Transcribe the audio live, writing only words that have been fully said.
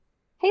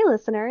Hey,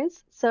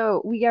 listeners.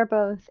 So, we are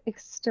both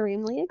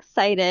extremely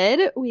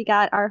excited. We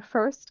got our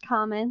first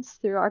comments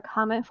through our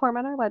comment form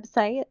on our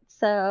website.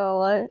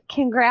 So,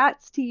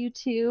 congrats to you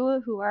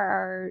two who are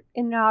our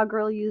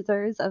inaugural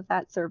users of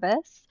that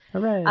service.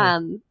 Hooray.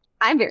 Um,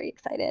 I'm very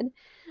excited.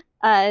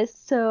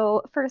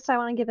 So first I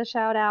want to give a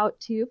shout out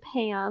to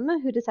Pam,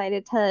 who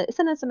decided to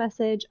send us a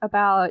message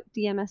about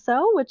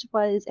DMSO, which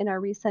was in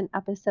our recent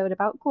episode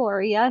about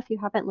Gloria. If you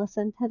haven't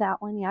listened to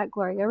that one yet,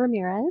 Gloria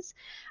Ramirez.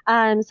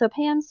 So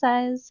Pam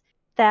says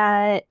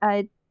that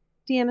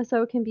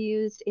DMSO can be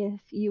used if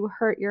you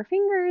hurt your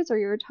fingers or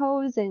your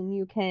toes, and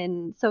you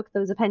can soak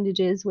those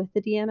appendages with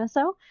the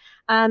DMSO.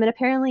 And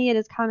apparently, it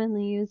is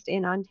commonly used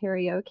in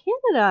Ontario,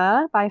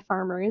 Canada, by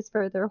farmers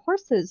for their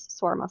horses'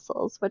 sore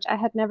muscles, which I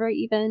had never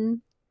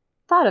even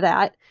thought of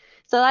that.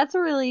 So that's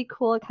a really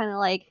cool kind of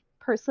like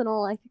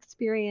personal like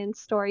experience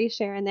story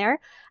sharing there.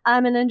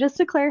 And then just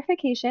a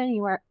clarification,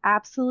 you are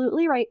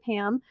absolutely right,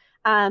 Pam.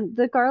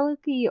 The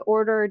garlicky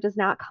odor does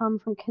not come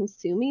from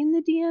consuming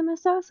the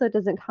DMSO, so it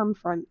doesn't come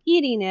from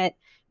eating it,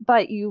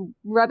 but you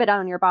rub it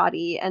on your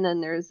body, and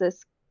then there's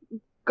this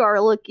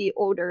garlicky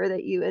odor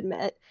that you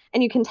emit,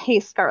 and you can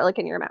taste garlic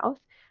in your mouth,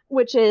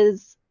 which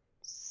is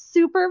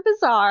super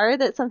bizarre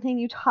that something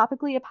you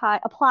topically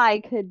apply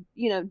could,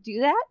 do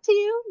that to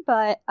you,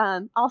 but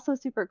also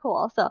super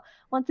cool. So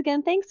once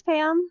again, thanks,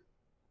 Pam.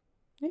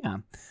 Yeah.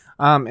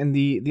 And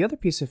the other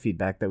piece of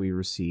feedback that we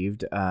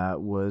received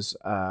was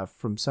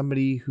from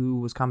somebody who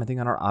was commenting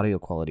on our audio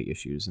quality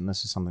issues. And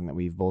this is something that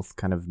we've both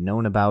kind of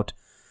known about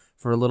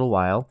for a little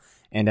while.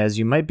 And as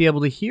you might be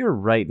able to hear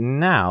right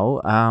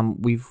now,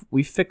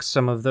 we've fixed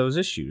some of those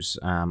issues.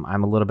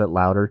 I'm a little bit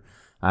louder.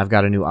 I've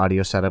got a new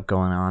audio setup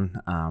going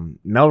on.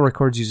 Mel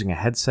records using a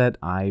headset.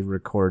 I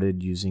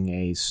recorded using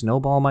a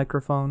snowball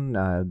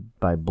microphone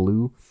by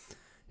Blue.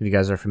 If you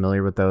guys are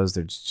familiar with those,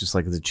 they're just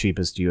like the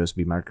cheapest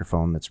USB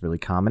microphone that's really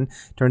common.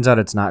 Turns out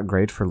it's not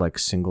great for like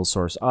single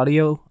source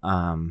audio.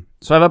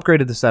 So I've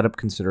upgraded the setup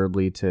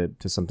considerably to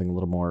something a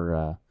little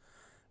more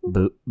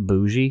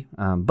bougie,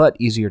 but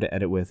easier to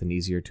edit with and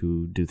easier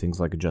to do things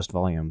like adjust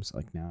volumes.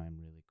 Like now I'm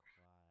really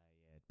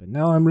quiet, but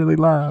now I'm really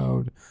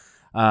loud.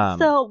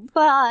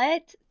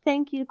 But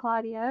thank you,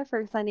 Claudia,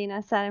 for sending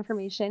us that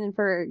information and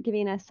for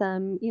giving us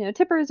some,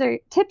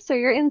 tips or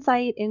your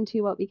insight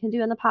into what we can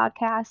do in the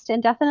podcast.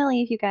 And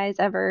definitely, if you guys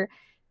ever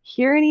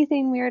hear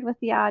anything weird with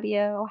the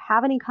audio,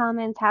 have any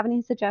comments, have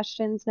any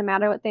suggestions, no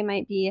matter what they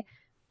might be,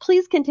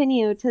 please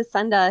continue to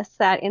send us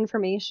that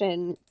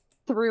information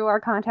through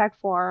our contact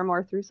form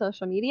or through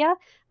social media.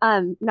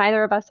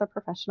 Neither of us are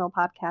professional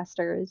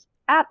podcasters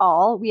at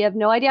all. We have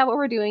no idea what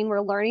we're doing.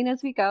 We're learning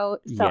as we go.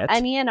 So Yet.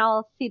 any and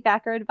all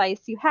feedback or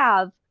advice you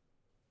have,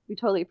 we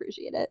totally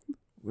appreciate it.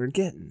 We're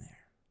getting there.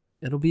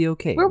 It'll be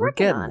okay. We're We're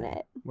working getting on there.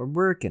 it. We're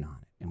working on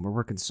it. And we're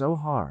working so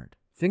hard.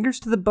 Fingers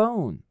to the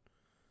bone.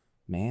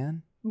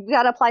 Man. We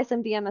got to apply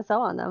some DMSO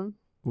on them.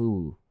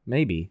 Ooh,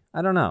 maybe.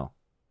 I don't know.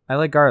 I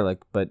like garlic,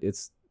 but it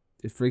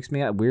freaks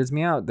me out, weirds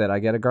me out that I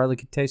get a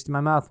garlicky taste in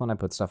my mouth when I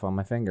put stuff on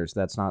my fingers.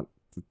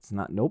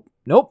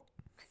 Nope.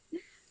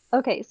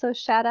 Okay, so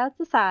shout outs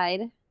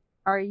aside,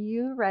 are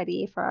you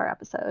ready for our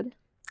episode?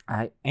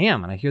 I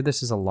am, and I hear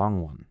this is a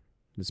long one.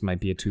 This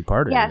might be a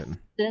two-parter. Yes, even.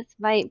 this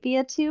might be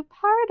a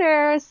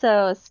two-parter,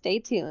 so stay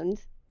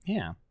tuned.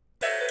 Yeah.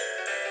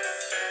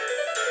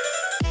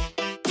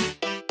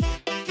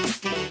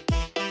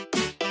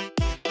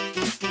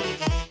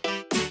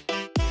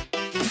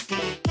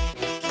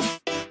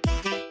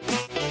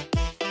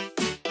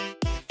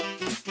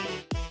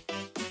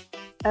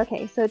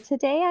 Okay, so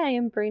today I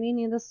am bringing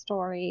you the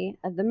story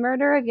of the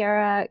murder of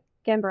Yara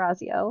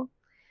Gambirasio.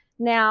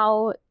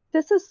 Now,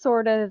 this is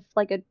sort of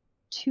like a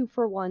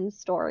two-for-one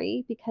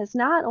story because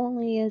not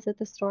only is it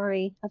the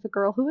story of a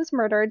girl who was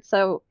murdered,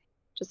 so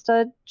just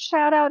a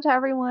shout out to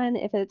everyone.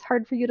 If it's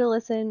hard for you to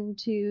listen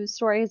to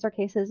stories or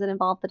cases that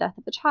involve the death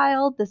of a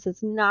child, this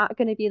is not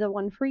going to be the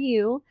one for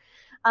you.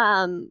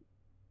 Um,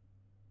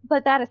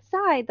 but that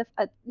aside,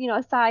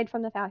 aside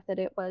from the fact that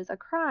it was a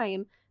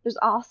crime, there's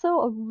also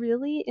a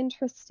really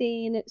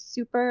interesting,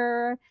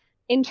 super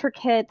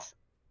intricate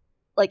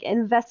like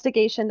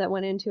investigation that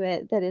went into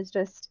it that is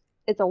just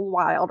it's a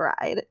wild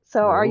ride.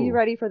 So are you Oh.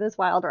 ready for this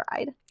wild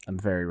ride? I'm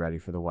very ready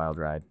for the wild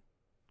ride.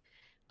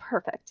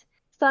 Perfect.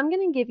 So I'm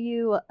going to give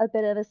you a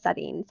bit of a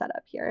setting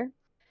setup here.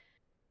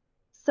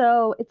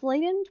 So it's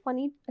late in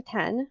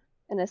 2010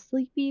 in a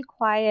sleepy,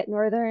 quiet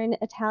northern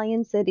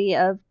Italian city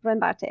of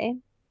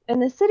Brembate.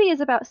 And the city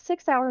is about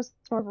 6 hours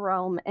north of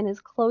Rome and is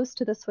close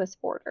to the Swiss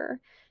border.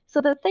 So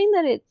the thing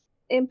that it's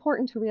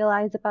important to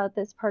realize about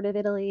this part of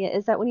Italy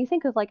is that when you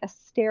think of like a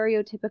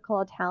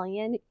stereotypical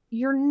Italian,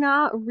 you're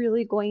not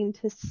really going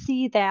to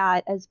see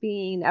that as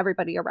being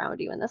everybody around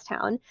you in this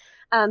town.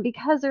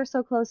 Because they're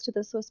so close to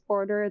the Swiss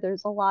border,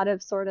 there's a lot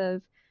of sort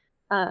of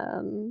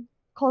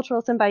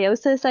cultural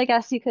symbiosis, I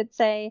guess you could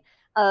say,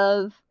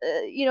 of,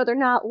 they're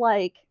not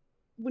like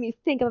when you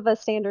think of a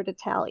standard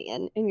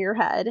Italian in your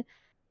head,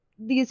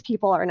 these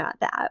people are not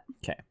that.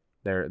 Okay.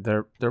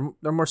 They're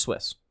more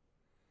Swiss.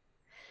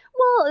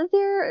 Well,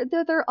 they're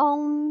their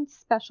own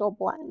special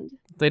blend,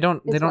 They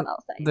don't they is what don't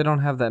I'll say. they don't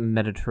have that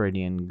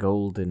Mediterranean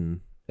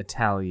golden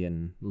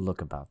Italian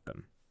look about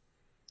them.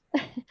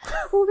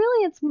 Well,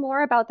 really, it's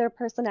more about their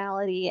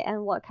personality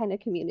and what kind of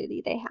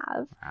community they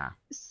have. Ah,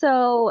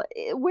 So,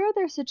 where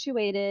they're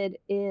situated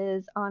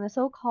is on a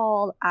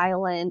so-called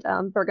island,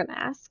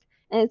 Bergamask,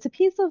 and it's a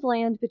piece of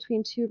land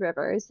between two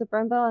rivers, the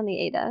Brumbo and the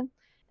Ada.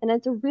 And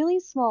it's a really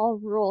small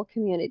rural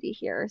community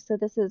here. So,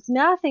 this is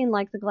nothing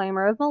like the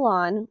glamour of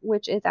Milan,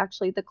 which is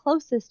actually the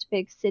closest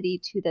big city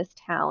to this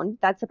town.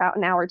 That's about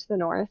an hour to the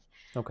north.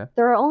 okay.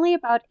 There are only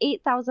about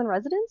 8,000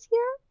 residents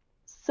here,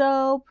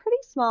 so pretty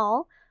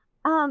small.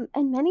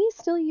 And many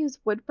still use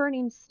wood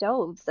burning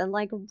stoves and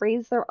like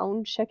raise their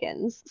own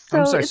chickens.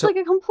 I'm So sorry. it's So, like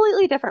a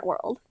completely different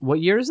world. what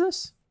year is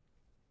this?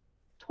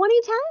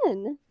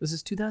 2010. This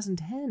is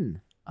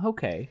 2010.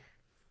 Okay.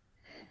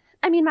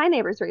 I mean, my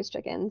neighbors raise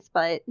chickens,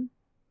 but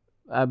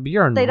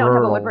You're in they don't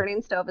have a wood rural.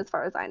 burning stove as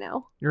far as I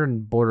know. You're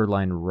in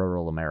borderline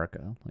rural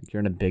America. Like you're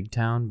in a big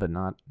town, but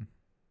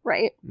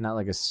Right. not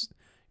like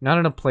not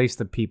in a place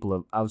that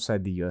people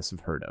outside the U.S.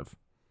 have heard of.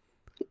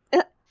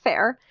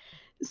 Fair.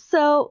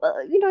 So,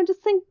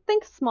 just think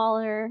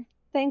smaller,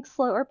 think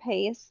slower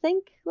pace,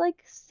 think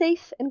like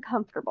safe and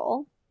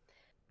comfortable.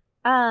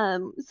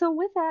 So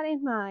with that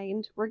in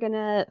mind, we're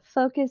gonna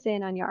focus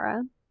in on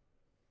Yara.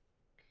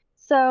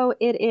 So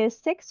it is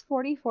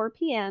 6:44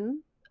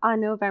 p.m. on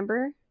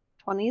November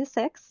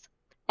 26th,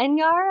 and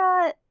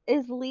Yara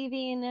is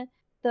leaving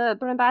the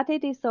Brambate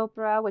di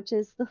Sopra, which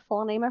is the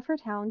full name of her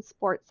town,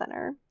 sports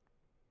center.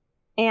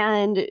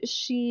 And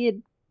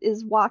she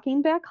is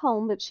walking back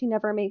home, but she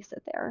never makes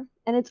it there.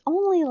 And it's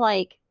only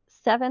like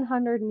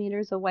 700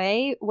 meters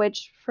away,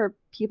 which for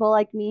people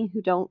like me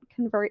who don't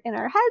convert in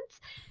our heads,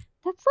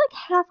 that's like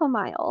half a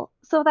mile.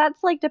 So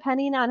that's like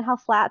depending on how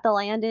flat the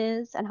land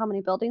is and how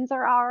many buildings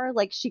there are,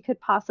 like she could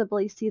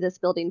possibly see this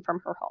building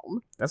from her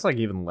home. That's like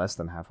even less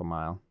than half a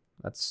mile.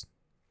 That's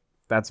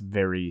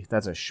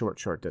a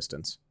short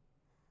distance.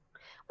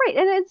 Right,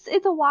 and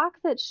it's a walk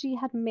that she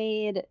had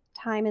made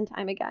time and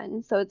time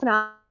again. So it's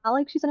not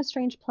like she's in a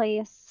strange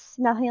place,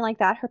 nothing like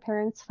that. Her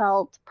parents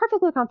felt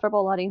perfectly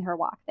comfortable letting her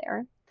walk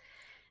there.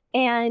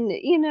 And,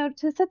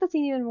 to set the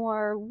scene even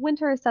more,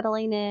 winter is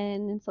settling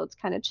in, and so it's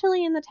kind of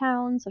chilly in the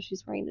town. So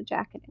she's wearing a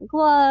jacket and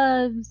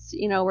gloves.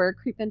 We're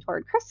creeping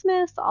toward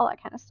Christmas, all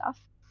that kind of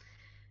stuff.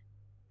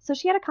 So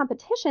she had a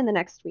competition the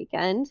next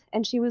weekend,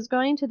 and she was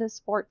going to the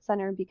sports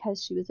center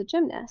because she was a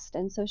gymnast.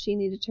 And so she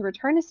needed to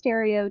return a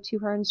stereo to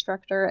her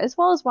instructor, as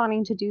well as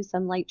wanting to do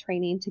some light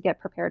training to get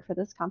prepared for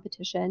this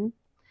competition.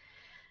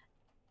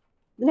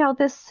 Now,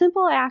 this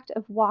simple act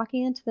of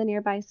walking into the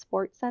nearby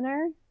sports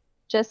center,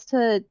 just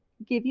to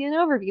give you an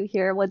overview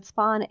here, would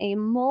spawn a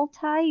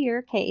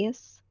multi-year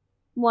case,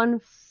 one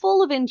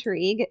full of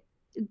intrigue,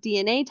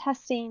 DNA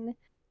testing,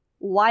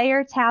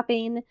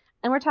 wiretapping,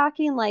 and we're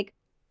talking like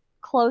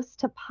close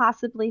to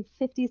possibly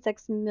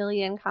 56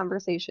 million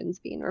conversations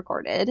being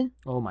recorded,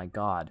 Oh my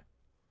god.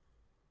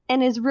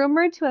 and is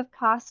rumored to have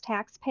cost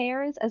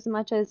taxpayers as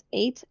much as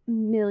 8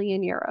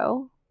 million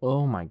euro,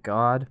 Oh my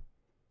god.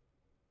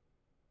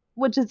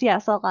 which is,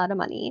 yes, a lot of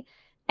money.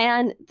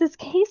 And this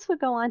case would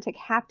go on to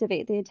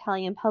captivate the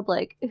Italian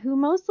public, who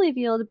mostly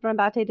viewed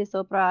Brambate di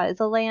Sopra as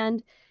a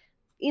land,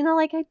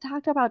 like I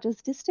talked about,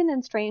 just distant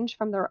and strange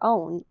from their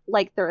own.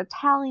 Like they're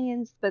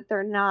Italians, but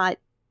they're not,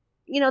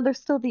 they're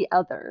still the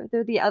other.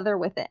 They're the other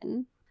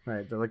within.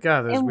 Right. They're like,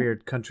 ah, those And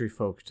weird country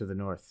folk to the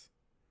north.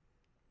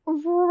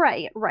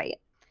 right, right.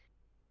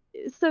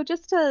 So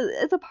just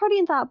as a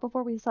parting thought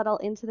before we settle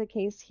into the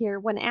case here,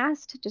 when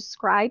asked to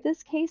describe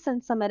this case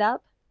and sum it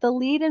up, the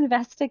lead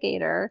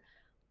investigator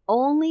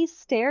only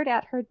stared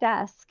at her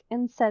desk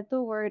and said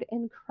the word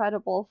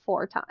incredible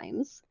 4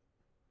 times.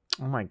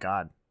 Oh my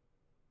god.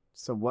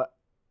 So what?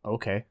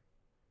 Okay.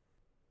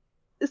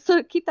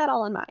 So keep that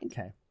all in mind.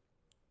 Okay.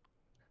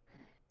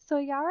 So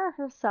Yara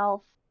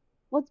herself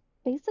was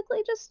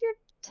basically just your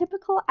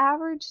typical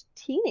average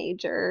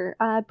teenager,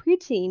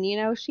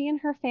 preteen. She and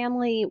her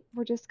family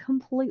were just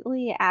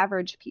completely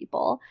average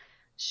people.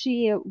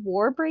 She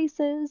wore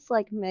braces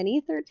like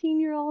many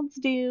 13-year-olds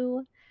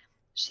do.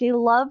 She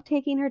loved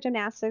taking her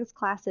gymnastics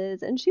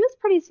classes, and she was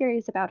pretty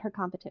serious about her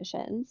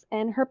competitions.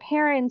 And her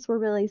parents were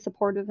really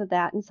supportive of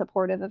that and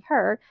supportive of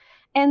her.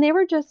 And they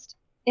were just,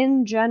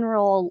 in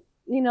general,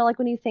 like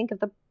when you think of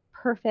the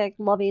perfect,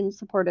 loving,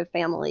 supportive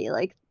family,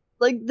 like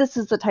this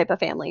is the type of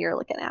family you're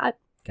looking at.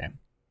 Okay.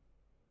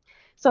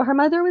 So her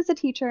mother was a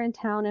teacher in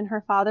town, and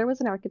her father was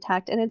an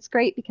architect. And it's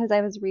great because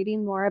I was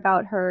reading more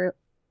about her,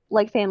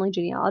 like family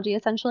genealogy,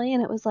 essentially,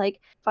 and it was like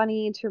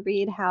funny to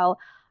read how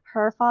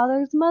her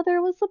father's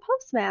mother was the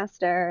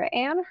postmaster,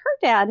 and her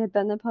dad had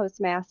been the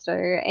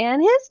postmaster,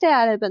 and his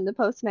dad had been the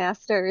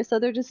postmaster. So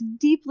they're just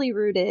deeply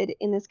rooted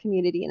in this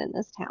community and in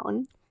this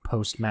town.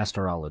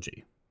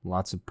 Postmasterology.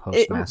 Lots of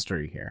It,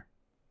 postmastery here.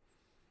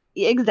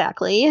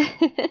 exactly.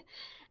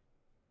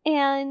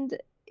 And,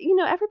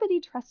 everybody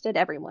trusted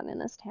everyone in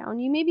this town.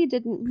 You maybe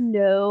didn't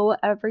know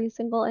every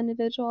single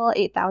individual.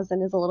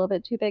 8,000 is a little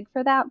bit too big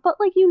for that, but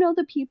like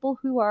the people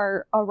who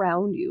are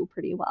around you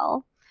pretty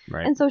well.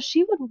 Right. And so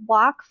she would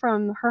walk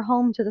from her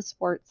home to the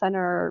sports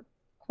center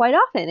quite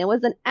often. It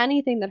wasn't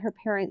anything that her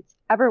parents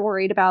ever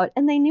worried about,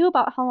 and they knew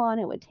about how long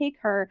it would take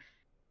her,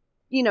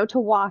 to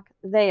walk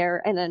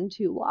there and then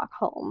to walk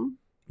home.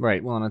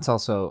 Right. Well, and it's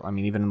also, I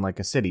mean, even in like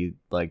a city,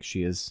 like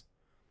she's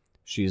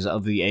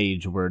of the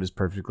age where it is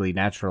perfectly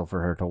natural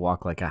for her to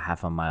walk like a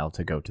half a mile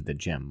to go to the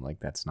gym. Like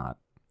that's not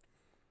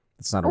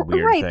a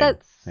weird Right, thing.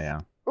 that's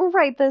Yeah.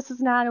 right. This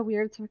is not a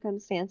weird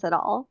circumstance at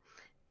all.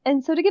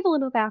 And so to give a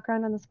little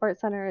background on the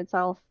sports center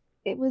itself,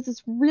 it was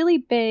this really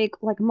big,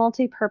 like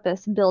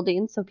multi-purpose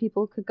building, so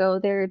people could go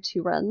there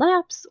to run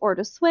laps or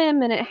to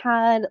swim, and it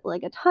had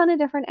like a ton of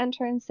different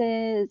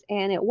entrances,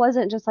 and it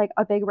wasn't just like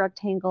a big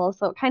rectangle,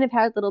 so it kind of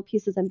had little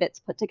pieces and bits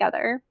put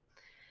together.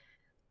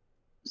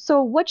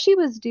 So what she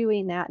was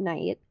doing that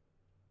night,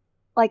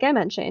 like I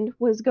mentioned,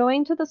 was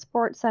going to the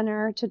sports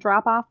center to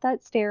drop off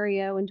that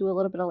stereo and do a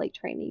little bit of like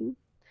training.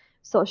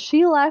 So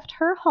she left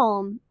her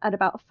home at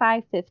about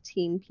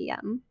 5:15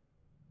 p.m.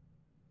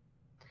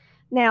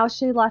 Now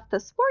she left the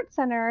sports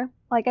center,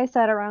 like I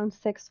said, around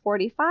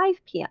 6:45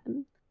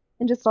 p.m.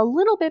 And just a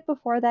little bit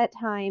before that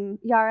time,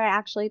 Yara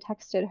actually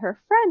texted her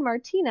friend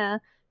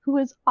Martina, who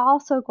was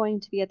also going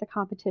to be at the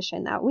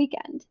competition that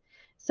weekend.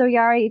 So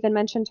Yara even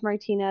mentioned to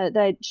Martina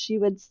that she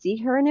would see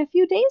her in a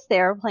few days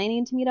there,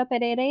 planning to meet up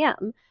at 8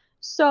 a.m.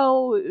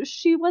 So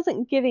she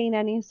wasn't giving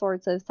any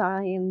sorts of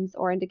signs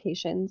or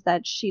indications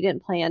that she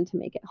didn't plan to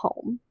make it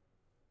home.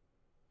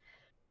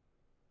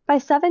 By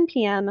 7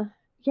 p.m.,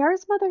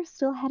 Yara's mother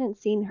still hadn't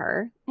seen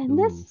her, and Ooh.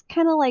 this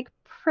kind of like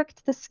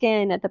pricked the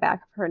skin at the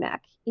back of her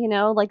neck.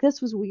 Like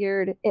this was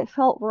weird. It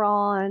felt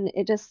wrong.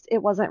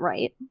 It wasn't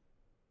right.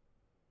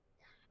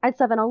 At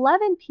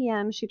 7:11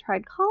 p.m., she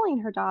tried calling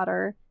her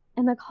daughter,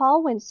 and the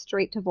call went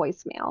straight to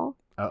voicemail.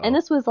 And Uh-oh.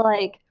 this was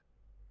like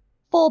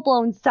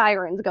full-blown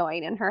sirens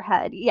going in her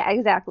head. Yeah,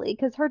 exactly.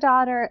 Because her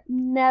daughter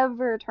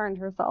never turned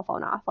her cell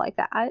phone off like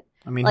that.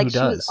 I mean, Like who she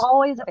was does?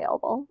 always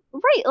available.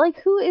 Right. Like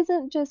who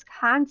isn't just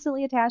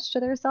constantly attached to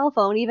their cell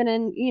phone, even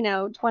in,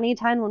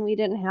 2010 when we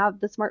didn't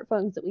have the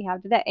smartphones that we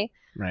have today.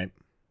 Right.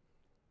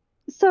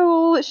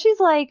 So she's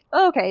like,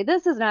 okay,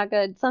 this is not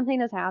good.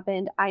 Something has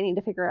happened. I need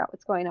to figure out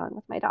what's going on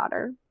with my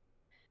daughter.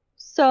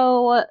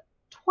 So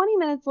 20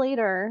 minutes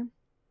later,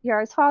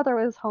 Yara's father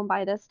was home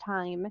by this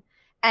time,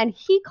 and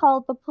he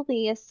called the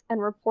police and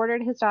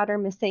reported his daughter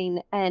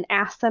missing and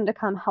asked them to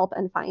come help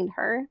and find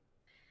her.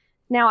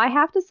 Now, I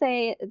have to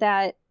say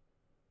that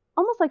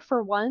almost like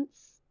for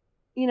once,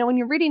 when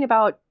you're reading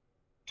about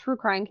true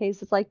crime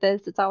cases like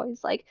this, it's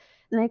always like,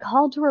 and they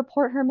called to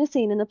report her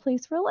missing, and the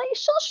police were like,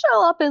 she'll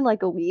show up in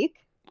like a week.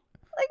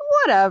 Like,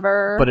 But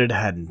whatever. it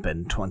hadn't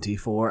been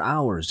 24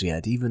 hours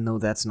yet, even though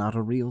that's not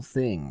a real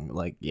thing.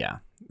 Like, yeah,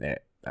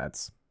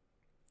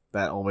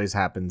 that always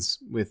happens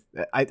with.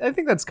 I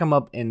think that's come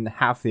up in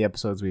half the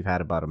episodes we've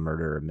had about a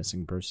murder or a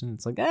missing person.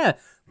 It's like,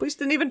 police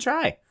didn't even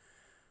try.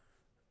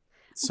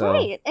 So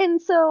Right.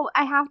 And so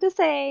I have to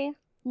say,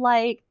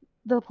 like,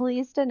 the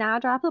police did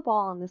not drop the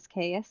ball in this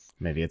case.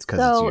 maybe it's because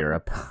it's So,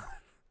 Europe.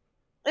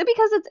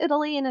 because it's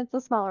Italy and it's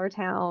a smaller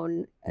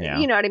town, Yeah.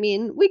 you know what I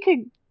mean? We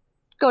could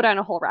go down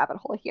a whole rabbit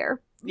hole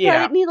here.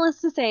 Yeah. But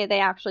needless to say, they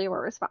actually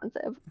were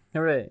responsive.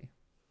 Hooray.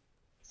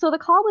 So the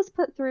call was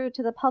put through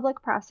to the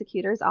public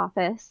prosecutor's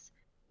office,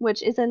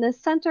 which is in the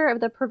center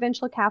of the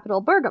provincial capital,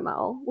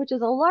 Bergamo, which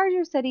is a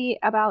larger city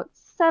about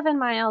 7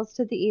 miles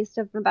to the east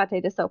of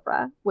Abate de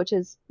Sopra, which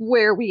is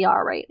where we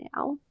are right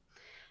now.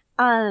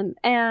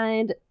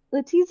 And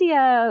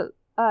Letizia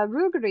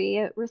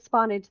Rugri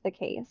responded to the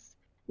case.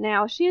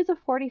 Now, she is a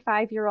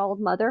 45-year-old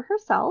mother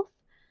herself,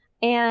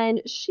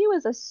 and she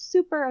was a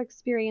super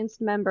experienced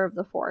member of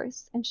the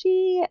force, and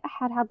she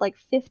had like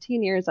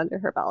 15 years under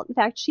her belt. In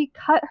fact, she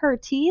cut her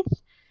teeth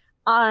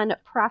on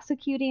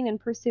prosecuting and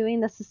pursuing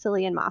the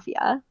Sicilian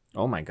mafia.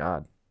 Oh my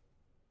god.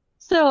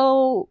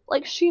 So,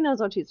 like, she knows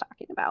what she's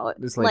talking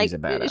about. This lady's Like,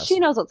 a badass. she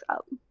knows what's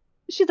up.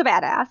 She's a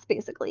badass,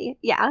 basically.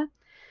 Yeah.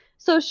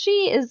 So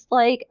she is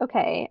like,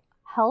 okay,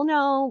 hell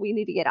no, we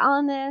need to get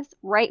on this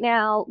right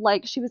now.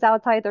 Like, she was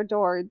outside their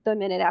door the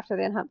minute after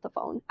they hung up the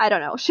phone. I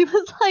don't know. She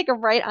was like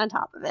right on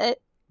top of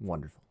it.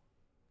 Wonderful.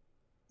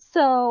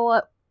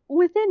 So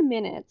within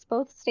minutes,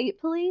 both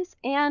state police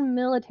and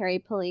military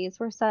police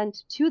were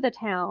sent to the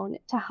town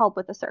to help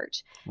with the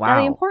search. Now,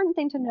 the Wow. important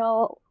thing to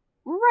know,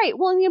 right?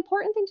 Well, the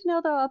important thing to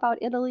know though about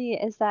Italy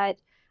is that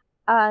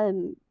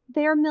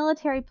their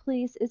military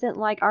police isn't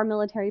like our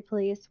military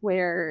police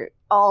where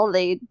all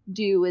they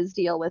do is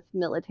deal with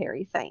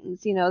military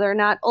things. They're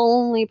not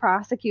only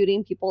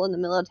prosecuting people in the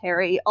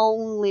military,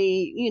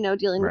 only,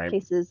 dealing with Right.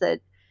 cases that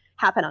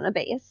happen on a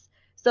base.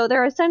 So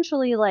they're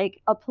essentially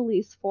like a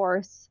police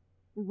force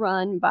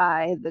run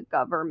by the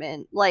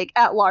government, like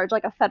at large,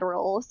 like a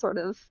federal sort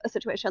of a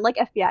situation, like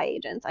FBI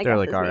agents, I They're guess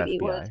like is our maybe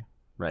what. FBI.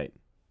 Right.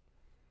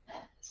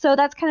 So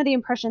that's kind of the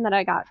impression that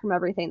I got from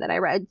everything that I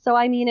read. So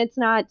I mean, it's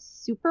not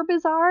super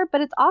bizarre,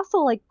 but it's also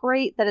like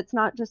great that it's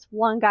not just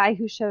one guy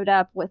who showed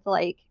up with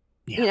like,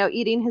 Yeah.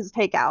 eating his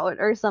takeout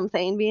or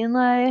something, being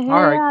like, All hey,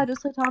 right. yeah,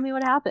 just like tell me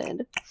what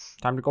happened.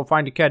 Time to go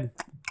find a kid.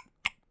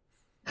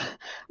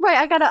 Right,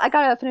 I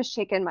gotta finish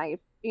taking my,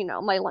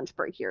 my lunch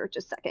break here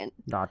just a second.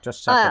 No,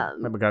 just a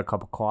second. Maybe got a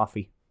cup of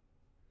coffee.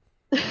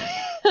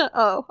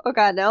 Oh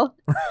God, no.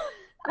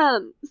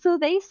 So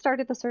they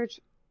started the search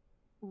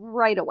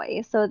right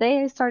away. So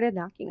they started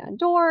knocking on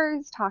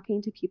doors,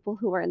 talking to people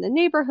who were in the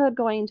neighborhood,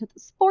 going to the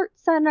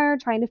sports center,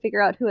 trying to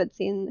figure out who had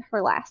seen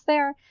her last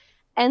there.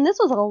 And this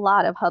was a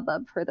lot of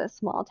hubbub for this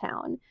small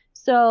town.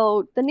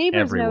 So the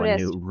neighbors Everyone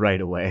noticed knew right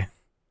away.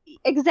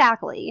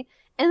 exactly.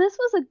 And this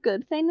was a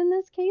good thing in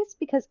this case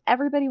because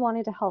everybody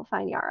wanted to help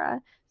find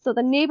Yara. So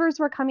the neighbors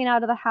were coming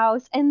out of the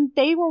house and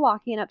they were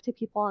walking up to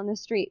people on the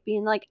street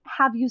being like,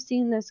 have you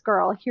seen this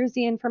girl? Here's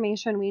the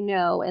information we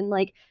know. And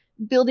like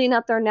building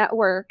up their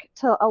network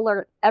to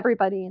alert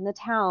everybody in the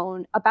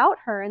town about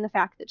her and the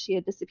fact that she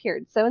had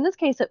disappeared. So in this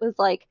case, it was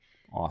like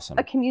Awesome.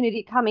 a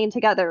community coming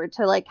together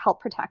to like help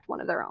protect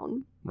one of their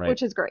own, Right.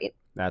 which is great.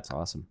 That's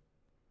awesome.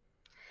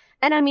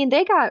 And I mean,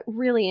 they got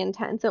really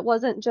intense. It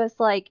wasn't just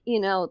like,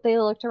 they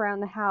looked around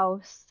the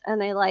house and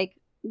they like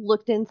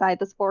looked inside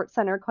the sports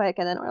center quick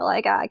and then were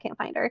like, I can't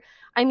find her.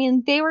 I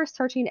mean, they were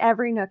searching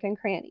every nook and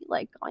cranny,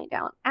 like going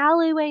down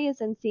alleyways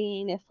and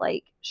seeing if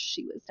like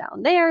she was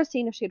down there,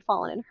 seeing if she had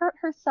fallen and hurt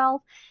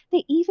herself.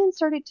 They even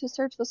started to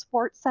search the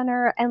sports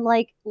center and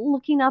like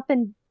looking up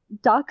in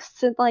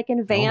ducks and like in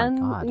Oh my van,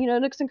 God.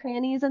 nooks and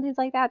crannies and things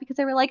like that because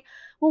they were like,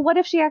 well, what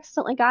if she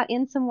accidentally got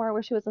in somewhere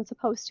where she wasn't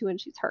supposed to and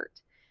she's hurt?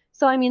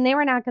 So, I mean, they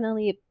were not going to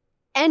leave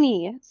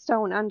any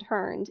stone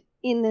unturned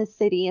in this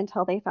city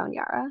until they found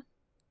Yara.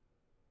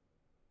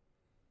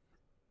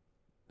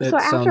 So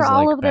That after sounds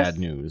all like of bad this,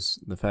 news.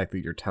 The fact that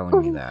you're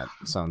telling me that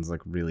sounds like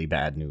really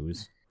bad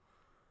news.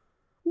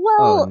 Oh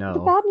well, the no.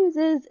 bad news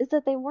is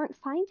that they weren't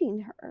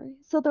finding her.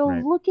 So they're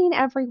Right. looking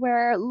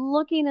everywhere,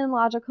 looking in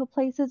logical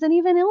places and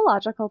even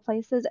illogical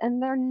places,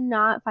 and they're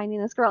not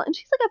finding this girl. And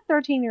she's like a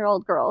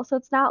 13-year-old girl, so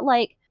it's not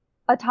like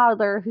a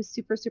toddler who's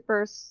super,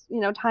 super,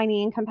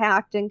 tiny and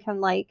compact and can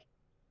like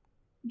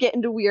get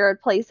into weird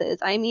places.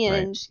 I Right.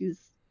 mean, she's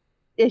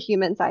a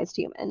human-sized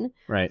human.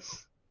 Right.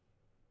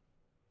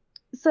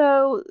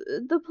 So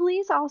the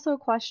police also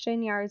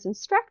question Yara's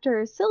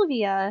instructor,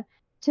 Sylvia,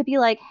 to be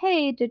like,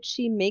 hey, did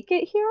she make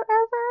it here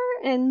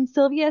ever? And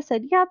Sylvia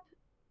said, yep,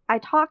 I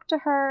talked to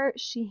her.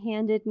 She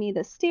handed me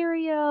the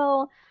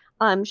stereo.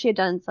 She had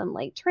done some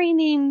like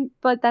training,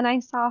 but then I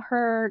saw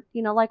her,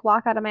 like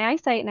walk out of my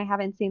eyesight and I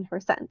haven't seen her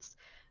since.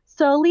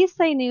 So at least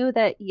they knew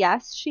that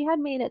yes, she had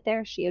made it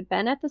there. She had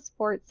been at the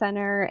sports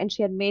center and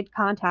she had made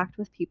contact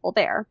with people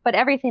there. But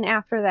everything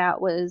after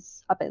that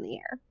was up in the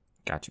air.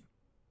 Gotcha.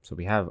 So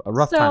we have a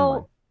rough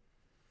timeline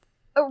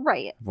So,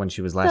 right. of when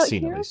she was So last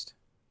seen, at here's least.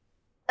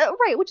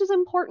 right, which is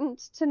important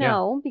to Yeah.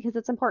 know because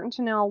it's important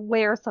to know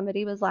where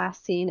somebody was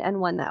last seen and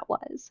when that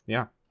was.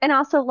 Yeah. And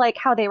also like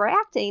how they were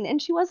acting.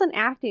 And she wasn't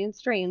acting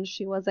strange.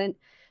 She wasn't,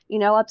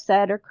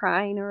 upset or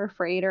crying or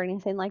afraid or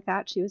anything like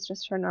that. She was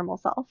just her normal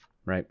self.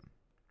 Right.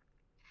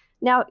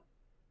 Now,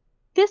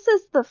 this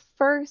is the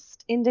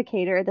first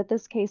indicator that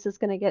this case is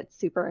going to get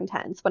super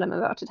intense, what I'm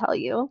about to tell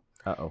you.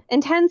 Uh-oh.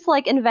 Intense,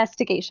 like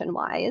investigation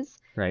wise.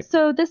 Right.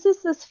 So, this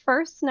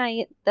first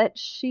night that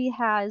she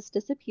has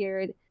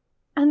disappeared,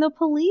 and the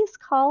police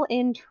call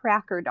in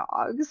tracker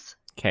dogs.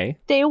 Okay.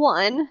 Day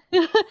one,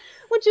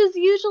 which is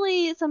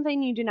usually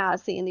something you do not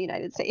see in the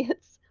United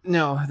States.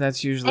 No,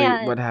 that's usually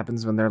And- what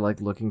happens when they're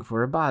like looking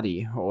for a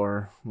body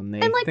or when they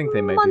And, like, think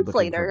they might be months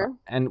looking later.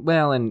 for and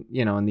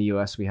in the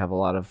US we have a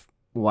lot of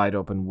wide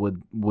open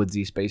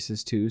woodsy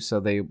spaces too,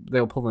 so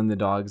they'll pull in the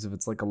dogs if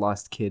it's like a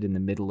lost kid in the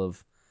middle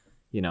of,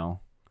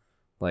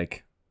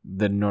 like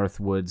the North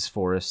Woods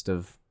forest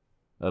of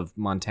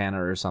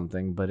Montana or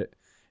something, but if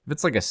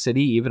it's like a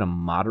city, even a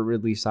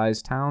moderately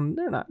sized town,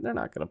 they're not going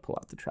to pull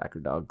out the tracker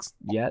dogs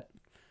yet.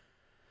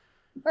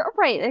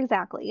 Right,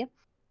 exactly.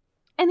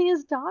 And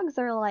these dogs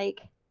are like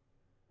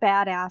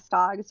badass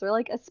dogs. They're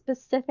like a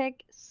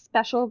specific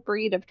special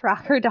breed of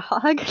tracker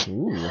dog.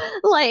 Ooh.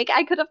 Like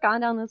I could have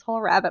gone down this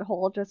whole rabbit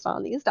hole just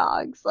on these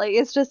dogs. Like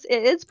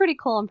it's pretty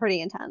cool and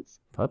pretty intense.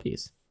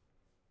 Puppies.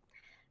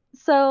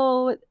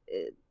 So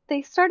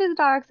they started the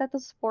dogs at the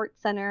sports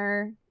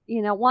center,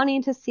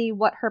 wanting to see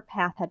what her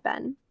path had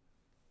been.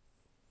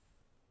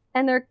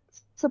 And they're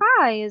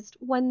surprised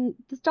when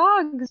the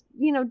dogs,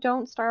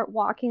 don't start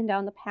walking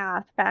down the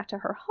path back to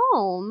her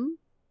home,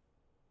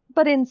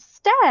 but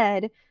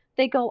instead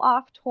they go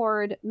off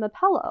toward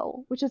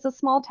Mapello, which is a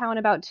small town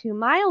about 2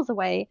 miles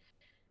away,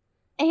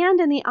 and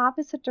in the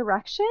opposite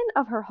direction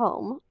of her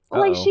home.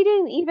 Like Uh-oh. she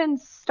didn't even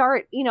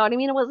start, you know what I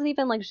mean? It wasn't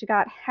even like she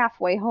got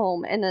halfway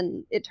home and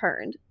then it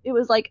turned. It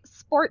was like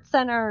sports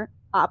center,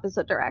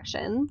 opposite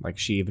direction. Like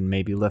she even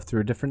maybe left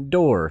through a different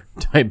door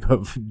type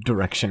of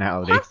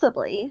directionality.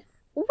 Possibly.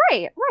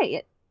 Right.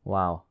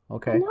 Wow.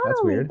 Okay, And not that's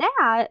only weird.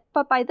 that,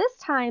 but by this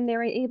time they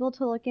were able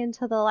to look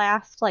into the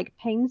last like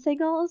ping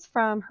signals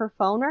from her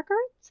phone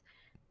records.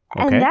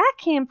 And Okay. that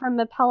came from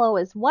Mapello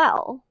as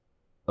well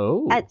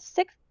Oh, at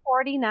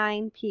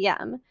 6:49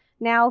 p.m.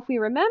 Now, if we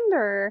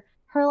remember,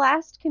 her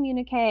last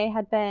communique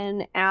had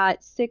been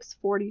at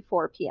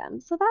 6:44 p.m.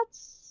 So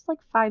that's like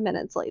 5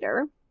 minutes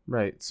later.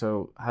 right.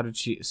 So how did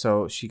she?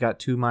 So she got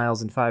 2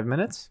 miles in 5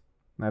 minutes?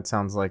 That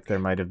sounds like there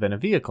might have been a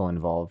vehicle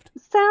involved.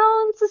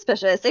 Sounds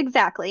suspicious.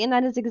 Exactly. And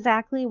that is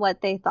exactly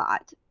what they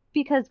thought.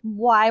 Because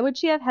why would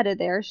she have headed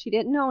there? She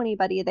didn't know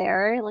anybody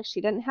there. Like,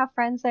 she didn't have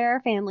friends there,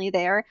 family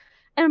there.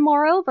 And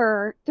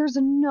moreover, there's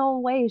no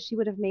way she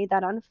would have made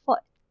that on foot.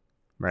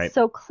 Right.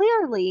 So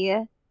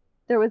clearly,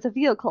 there was a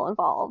vehicle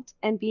involved.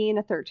 And being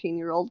a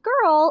 13-year-old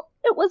girl,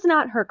 it was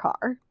not her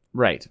car.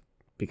 Right.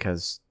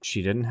 Because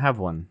she didn't have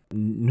one,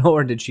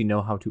 nor did she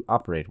know how to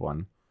operate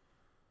one.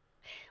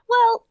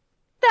 Well,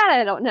 that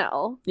I don't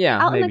know. Yeah,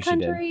 Out in the maybe she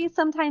did. country,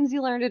 sometimes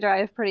you learn to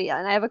drive pretty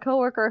young. I have a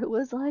coworker who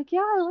was like, "Yeah,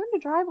 I learned to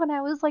drive when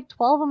I was like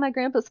 12 on my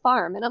grandpa's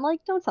farm." And I'm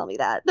like, "Don't tell me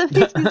that. That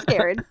makes me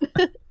scared."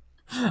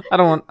 I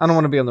don't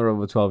want to be on the road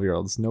with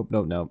 12-year-olds. Nope,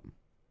 nope, nope.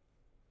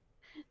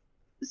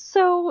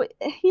 So,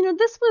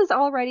 this was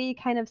already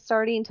kind of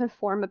starting to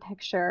form a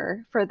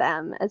picture for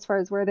them as far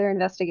as where their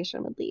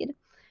investigation would lead.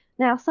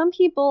 Now, some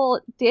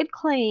people did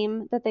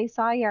claim that they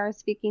saw Yara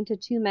speaking to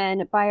two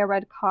men by a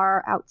red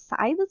car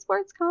outside the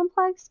sports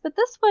complex, but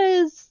this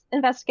was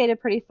investigated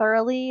pretty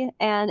thoroughly.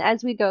 And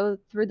as we go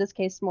through this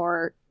case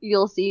more,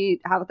 you'll see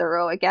how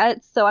thorough it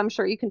gets. So I'm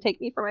sure you can take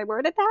me for my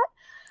word at that.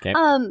 Okay.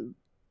 Um,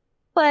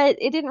 but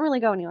it didn't really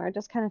go anywhere, it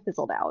just kind of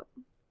fizzled out.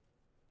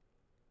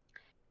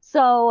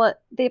 So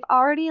they've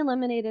already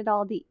eliminated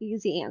all the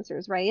easy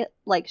answers, right?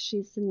 Like,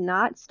 she's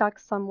not stuck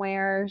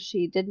somewhere.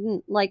 She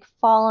didn't like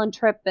fall and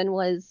trip and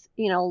was,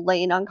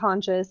 laying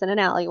unconscious in an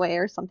alleyway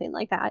or something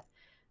like that.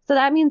 So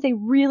that means they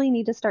really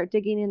need to start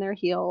digging in their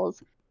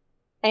heels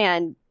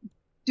and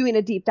doing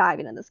a deep dive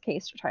in this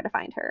case to try to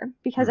find her.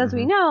 Because as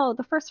we Mm-hmm. know,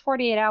 the first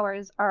 48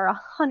 hours are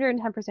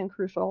 110%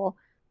 crucial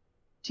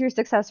to your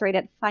success rate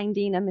at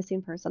finding a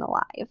missing person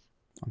alive.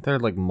 Aren't there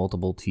like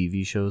multiple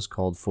TV shows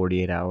called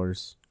 48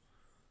 Hours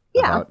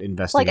Yeah, about like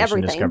investigation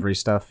everything. discovery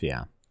stuff?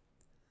 Yeah.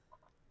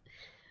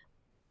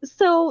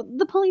 So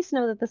the police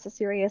know that this is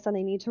serious and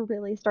they need to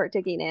really start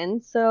digging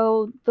in.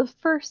 So the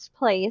first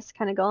place,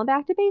 kind of going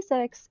back to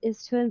basics,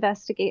 is to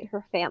investigate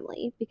her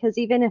family. Because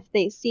even if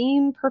they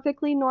seem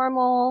perfectly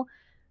normal,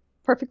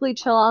 perfectly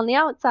chill on the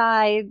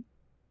outside,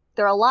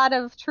 there are a lot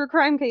of true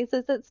crime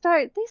cases that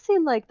start, they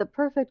seem like the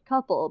perfect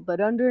couple,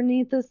 but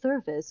underneath the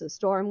surface, a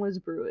storm was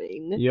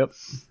brewing. Yep.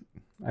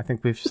 I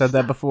think we've said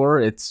that before.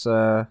 It's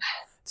not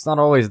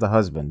always the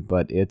husband,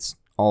 but it's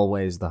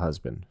always the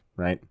husband,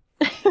 right?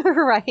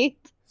 Right?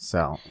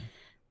 So,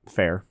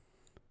 fair.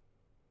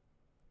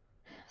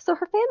 So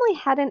her family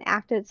hadn't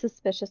acted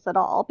suspicious at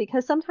all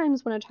because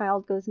sometimes when a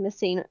child goes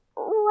missing,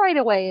 right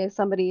away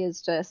somebody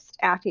is just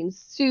acting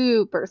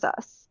super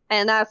sus.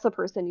 And that's the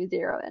person you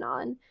zero in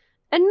on.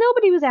 And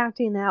nobody was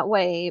acting that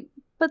way,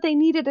 but they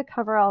needed to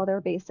cover all their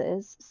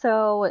bases.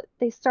 So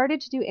they started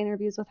to do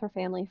interviews with her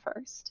family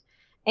first.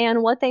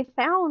 And what they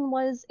found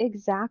was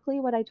exactly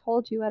what I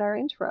told you at our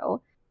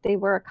intro. They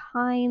were a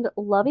kind,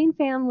 loving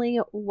family,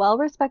 well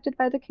respected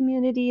by the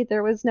community.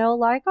 There was no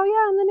like, oh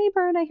yeah, I'm the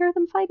neighbor and I hear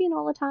them fighting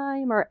all the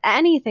time or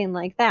anything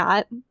like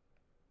that.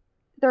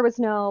 There was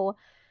no,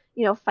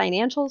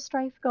 financial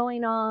strife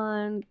going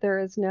on. There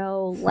is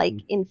no like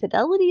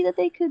infidelity that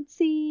they could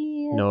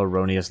see. No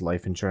erroneous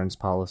life insurance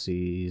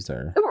policies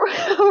or.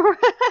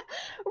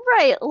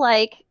 Right,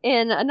 like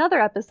in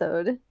another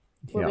episode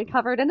where we Yep.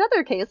 covered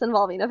another case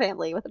involving a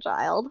family with a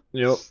child.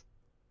 Yep.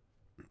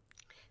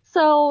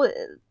 So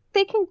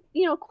they can,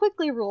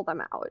 quickly rule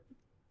them out.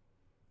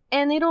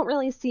 And they don't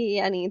really see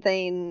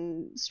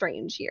anything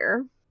strange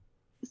here.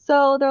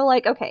 So they're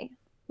like, okay,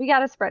 we got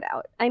to spread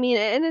out. I mean,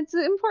 and it's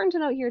important to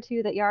note here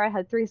too that Yara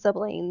had three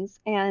siblings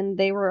and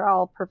they were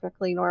all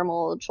perfectly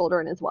normal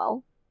children as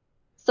well.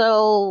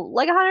 So,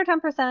 like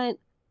 110%,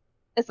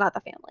 it's not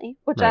the family,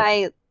 which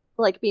Right. I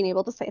like being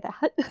able to say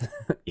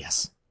that.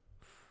 Yes.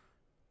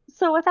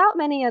 So, without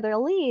many other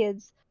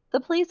leads, the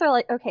police are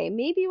like, okay,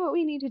 maybe what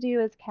we need to do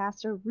is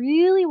cast a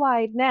really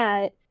wide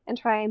net and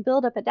try and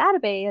build up a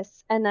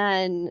database and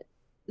then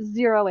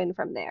zero in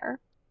from there.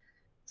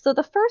 So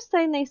the first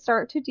thing they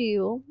start to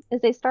do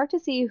is they start to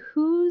see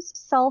whose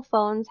cell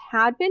phones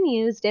had been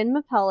used in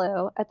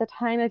Mapello at the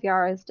time of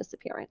Yara's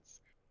disappearance.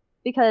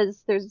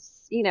 Because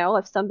there's,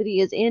 if somebody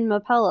is in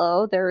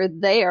Mapello, they're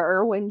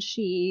there when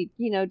she,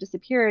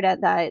 disappeared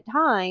at that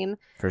time.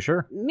 For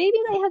sure. Maybe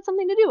they had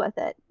something to do with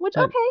it, which,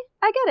 Right. okay,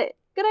 I get it.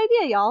 Good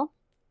idea, y'all.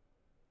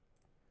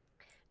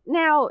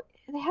 Now,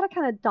 they had a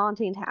kind of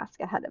daunting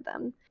task ahead of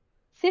them.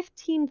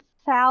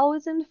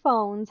 15,000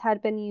 phones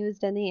had been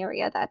used in the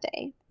area that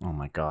day. Oh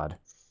my god.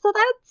 So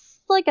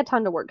that's like a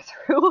ton to work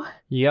through.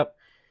 Yep.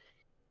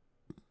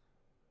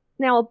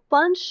 Now, a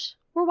bunch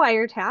were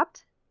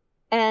wiretapped,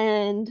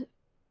 and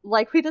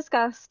like we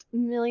discussed,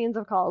 millions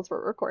of calls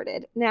were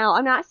recorded. Now,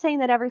 I'm not saying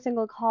that every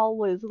single call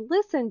was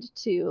listened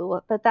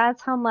to, but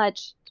that's how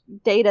much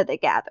data they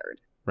gathered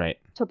Right.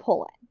 to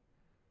pull in.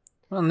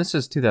 Well, and this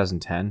is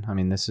 2010. I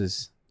mean, this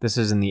is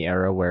in the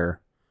era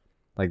where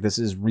Like, this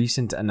is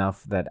recent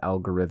enough that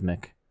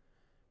algorithmic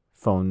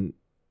phone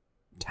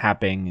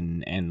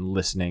tapping and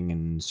listening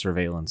and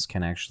surveillance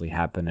can actually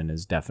happen and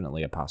is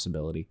definitely a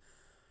possibility.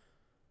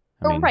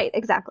 I mean, Right,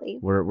 exactly.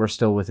 we're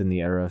still within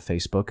the era of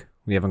Facebook.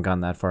 We haven't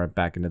gone that far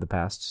back into the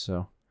past,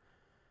 so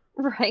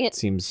Right. it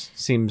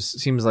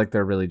seems like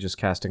they're really just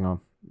casting a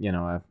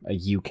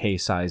UK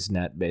sized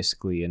net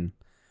basically and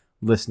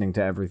listening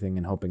to everything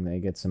and hoping they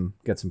get some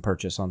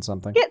purchase on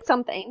something. Get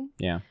something.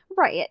 Yeah.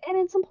 Right. And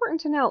it's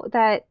important to note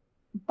that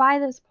by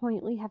this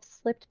point, we have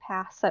slipped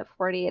past that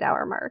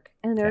 48-hour mark,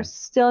 and Okay. there's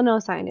still no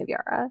sign of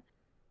Yara.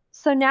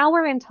 So now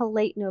we're into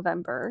late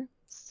November.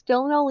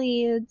 Still no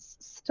leads,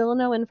 still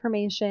no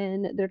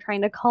information. They're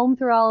trying to comb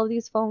through all of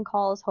these phone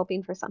calls,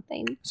 hoping for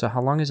something. So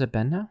how long has it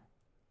been now?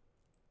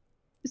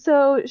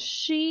 So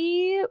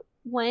she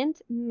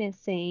went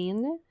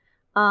missing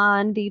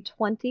on the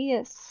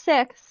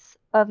 26th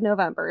of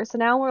November. So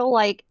now we're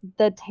like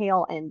the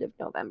tail end of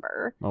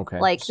November. Okay.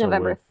 Like so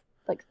November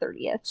like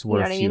 30th. So You we're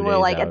know a what I few mean? We're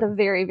days like at out. the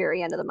very,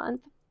 very end of the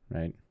month.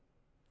 Right.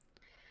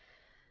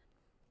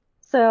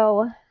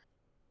 So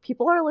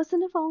people are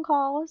listening to phone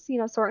calls,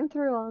 sorting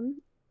through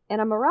them. And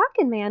a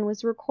Moroccan man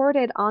was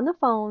recorded on the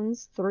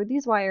phones through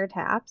these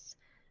wiretaps.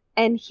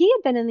 And he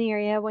had been in the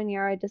area when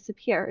Yara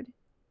disappeared.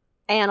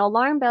 And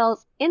alarm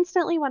bells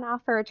instantly went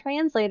off for a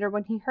translator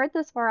when he heard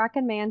this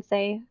Moroccan man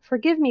say,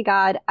 "Forgive me,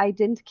 God, I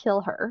didn't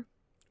kill her."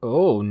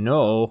 Oh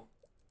no.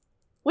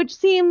 Which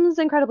seems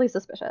incredibly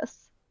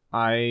suspicious.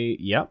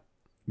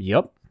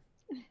 Yep.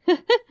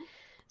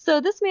 So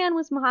this man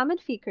was Mohammed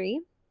Fikri,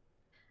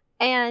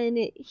 and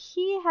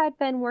he had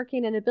been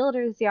working in a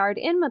builder's yard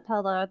in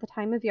Mapello at the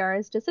time of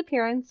Yara's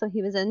disappearance, so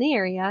he was in the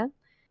area.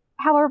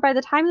 However, by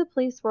the time the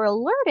police were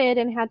alerted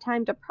and had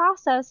time to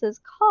process his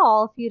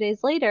call a few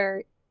days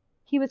later,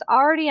 he was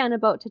already on a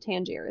boat to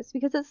Tangiers,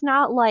 because it's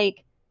not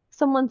like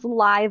someone's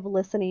live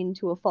listening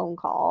to a phone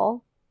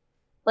call.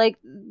 Like,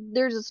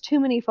 there's just too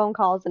many phone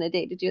calls in a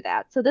day to do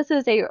that. So this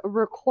is a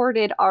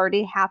recorded,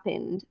 already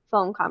happened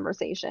phone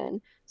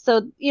conversation.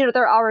 So,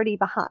 they're already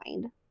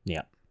behind.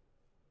 Yeah.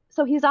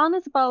 So he's on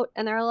this boat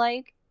and they're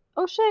like,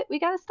 "Oh shit, we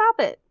gotta stop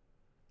it."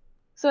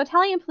 So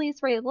Italian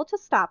police were able to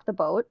stop the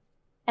boat,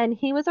 and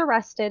he was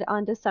arrested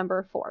on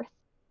December 4th.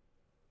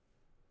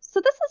 So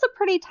this is a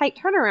pretty tight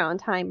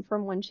turnaround time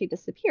from when she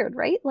disappeared,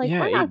 right? Like, Yeah,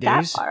 we're 8 not that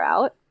days. far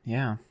out.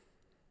 Yeah.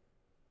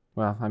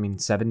 Well, I mean,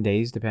 7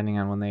 days, depending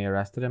on when they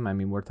arrested him. I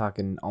mean, we're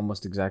talking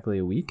almost exactly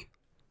a week,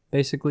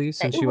 basically,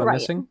 since she went Right.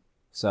 missing.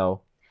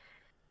 So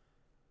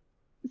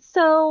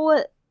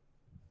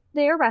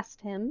they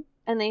arrest him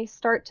and they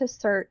start to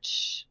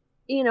search,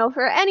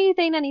 for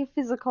anything, any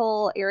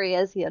physical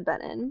areas he had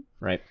been in.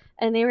 right.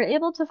 And they were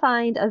able to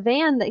find a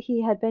van that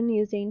he had been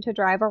using to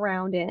drive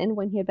around in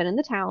when he had been in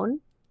the town.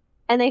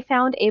 And they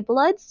found a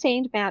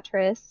blood-stained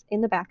mattress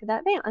in the back of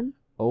that van.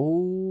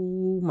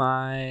 Oh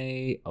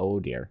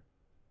dear.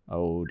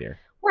 Oh dear.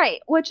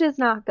 Right, which is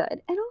not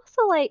good. And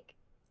also, like,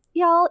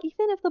 y'all,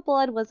 even if the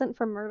blood wasn't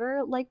from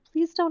murder, like,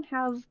 please don't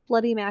have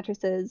bloody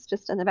mattresses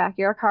just in the back of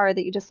your car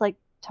that you just, like,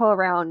 tow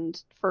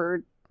around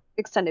for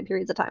extended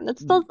periods of time.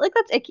 That's still, like,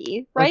 that's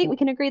icky, right? We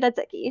can agree that's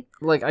icky.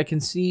 Like, I can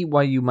see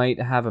why you might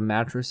have a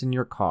mattress in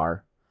your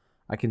car.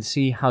 I can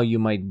see how you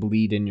might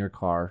bleed in your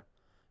car.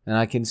 And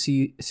I can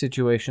see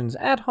situations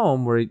at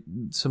home where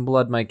some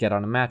blood might get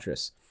on a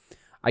mattress.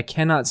 I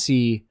cannot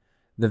see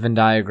the Venn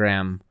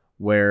diagram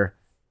where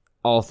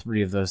all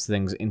three of those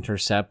things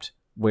intercept,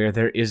 where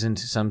there isn't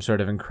some sort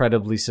of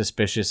incredibly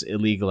suspicious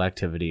illegal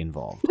activity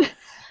involved.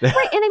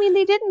 Right, and I mean,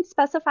 they didn't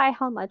specify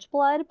how much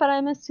blood, but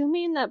I'm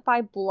assuming that by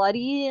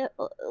bloody,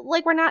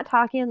 like, we're not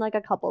talking like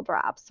a couple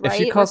drops, right? If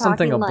she calls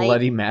something a like,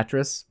 bloody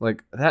mattress,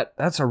 like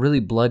that's a really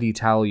bloody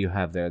towel you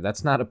have there.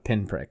 That's not a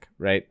pinprick,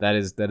 right? That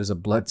is a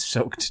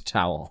blood-soaked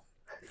towel.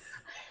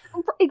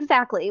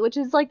 Exactly, which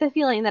is like the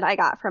feeling that I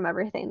got from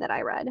everything that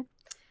I read.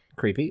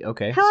 Creepy,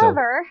 okay.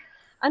 However,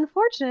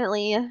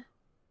 unfortunately,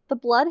 the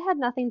blood had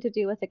nothing to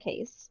do with the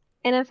case.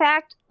 And in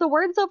fact, the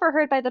words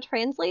overheard by the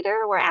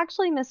translator were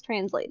actually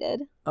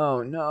mistranslated.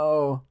 Oh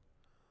no.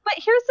 But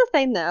here's the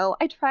thing, though.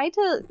 I tried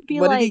to be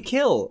What like, did he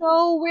kill?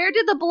 "So where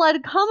did the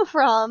blood come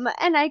from?"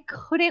 And I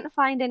couldn't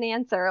find an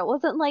answer. It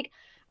wasn't like,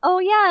 "Oh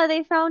yeah,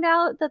 they found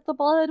out that the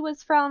blood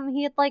was from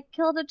he had like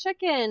killed a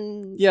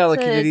chicken." Yeah, like,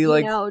 did he,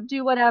 like,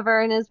 do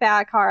whatever in his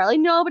back car? Like,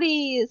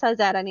 nobody says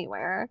that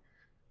anywhere.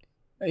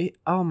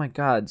 Oh my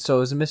god. So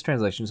it was a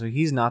mistranslation. So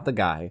he's not the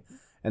guy.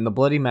 And the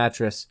bloody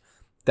mattress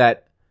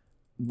that...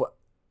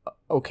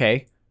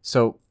 Okay.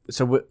 So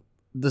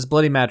this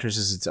bloody mattress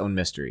is its own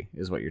mystery,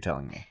 is what you're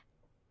telling me.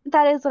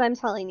 That is what I'm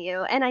telling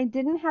you. And I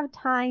didn't have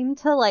time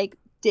to like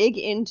dig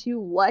into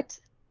what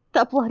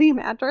the bloody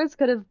mattress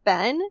could have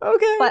been.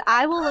 Okay. But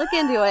I will look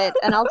into it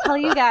and I'll tell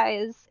you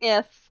guys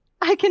if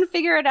I can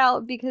figure it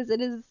out, because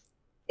it is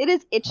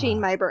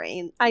itching my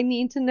brain. I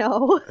need to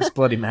know This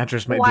bloody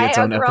mattress might why be its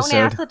own a episode.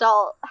 grown-ass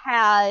adult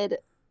had,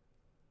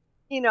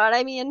 you know what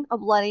I mean, a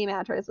bloody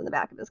mattress in the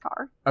back of his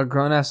car. A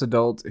grown-ass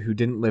adult who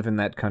didn't live in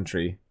that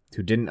country,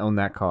 who didn't own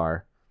that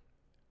car,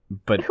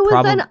 but who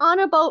was then on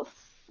a boat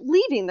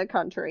leaving the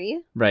country.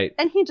 Right.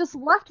 And he just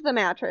left the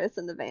mattress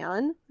in the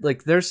van.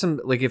 Like, there's some,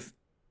 like, if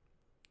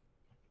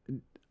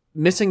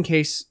missing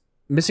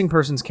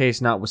person's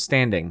case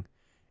notwithstanding,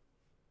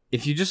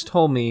 if you just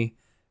told me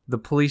the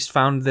police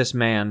found this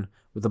man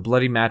with a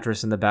bloody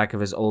mattress in the back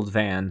of his old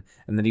van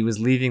and that he was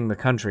leaving the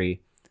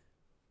country,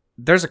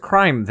 there's a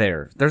crime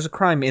there. There's a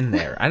crime in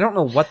there. I don't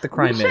know what the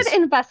crime is. We should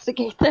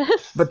investigate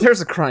this. But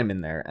there's a crime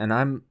in there, and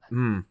I'm...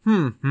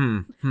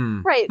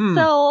 Right,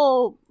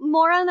 so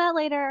more on that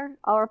later.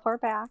 I'll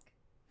report back.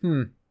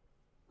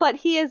 But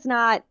he is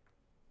not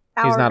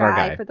our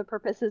guy for the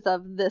purposes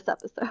of this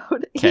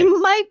episode. Okay. He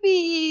might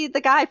be the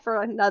guy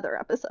for another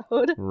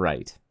episode.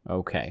 Right,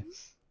 okay.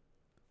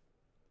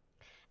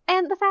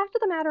 And the fact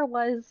of the matter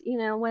was,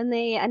 when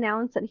they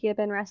announced that he had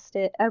been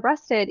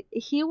arrested,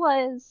 he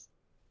was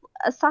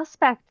a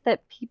suspect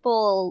that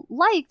people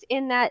liked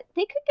in that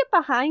they could get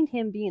behind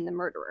him being the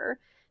murderer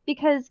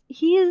because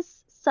he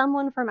is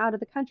someone from out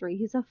of the country.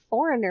 He's a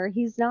foreigner.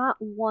 He's not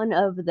one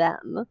of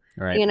them.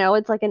 Right.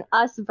 It's like an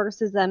us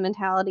versus them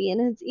mentality.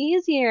 And it's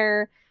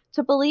easier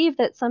to believe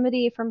that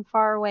somebody from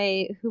far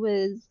away who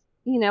is,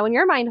 in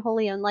your mind,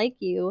 wholly unlike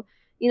you,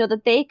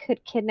 that they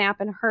could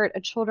kidnap and hurt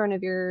a child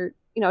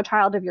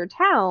of your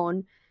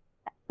town.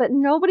 But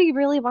nobody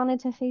really wanted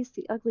to face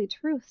the ugly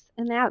truth,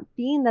 and that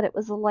being that it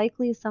was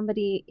likely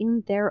somebody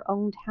in their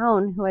own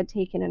town who had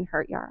taken and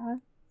hurt Yara.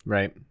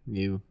 Right.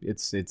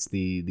 It's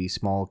the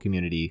small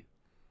community,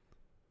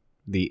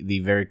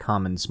 the very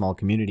common small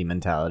community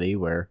mentality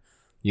where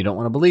you don't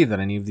want to believe that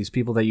any of these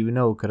people that you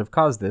know could have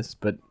caused this,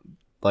 but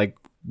like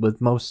with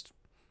most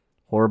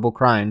horrible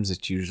crimes,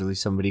 it's usually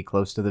somebody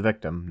close to the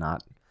victim,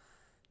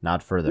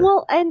 not further.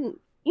 Well, and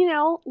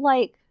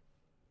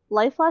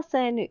life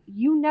lesson,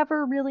 you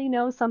never really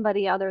know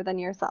somebody other than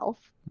yourself.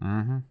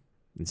 Mm-hmm.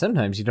 And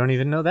sometimes you don't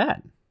even know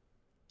that.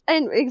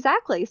 And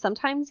exactly,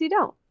 sometimes you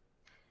don't.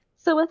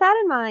 So with that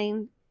in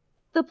mind,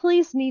 the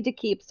police need to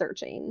keep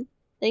searching.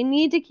 They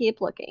need to keep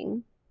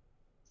looking.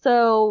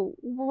 So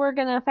we're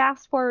going to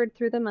fast forward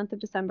through the month of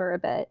December a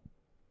bit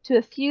to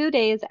a few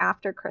days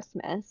after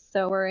Christmas.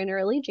 So we're in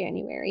early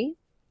January.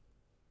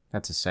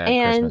 That's a sad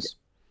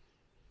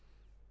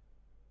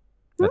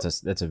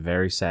Christmas. That's a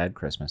very sad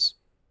Christmas.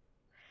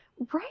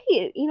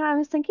 Right. I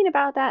was thinking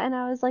about that and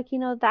I was like,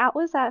 that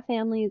was that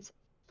family's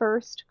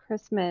first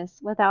Christmas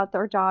without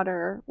their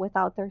daughter,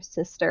 without their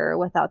sister,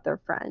 without their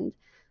friend.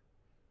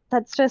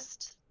 That's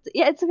just,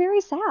 it's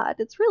very sad.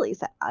 It's really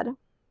sad.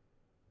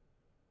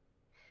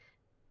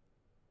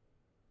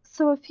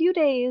 So a few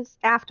days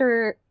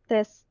after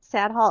this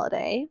sad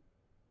holiday,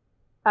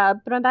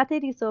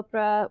 Brambate di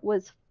Sopra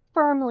was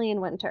firmly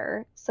in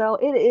winter. So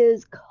it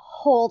is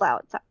cold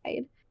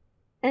outside.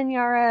 And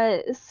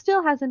Yara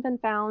still hasn't been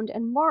found,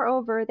 and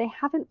moreover, they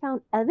haven't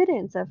found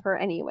evidence of her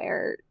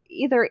anywhere,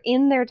 either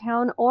in their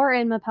town or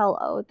in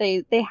Mapello.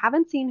 They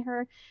haven't seen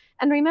her.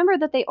 And remember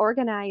that they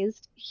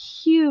organized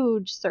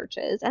huge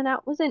searches, and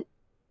that wasn't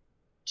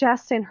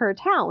just in her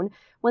town.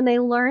 When they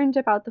learned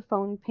about the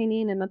phone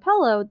pinging in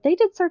Mapello, they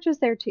did searches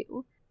there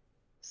too.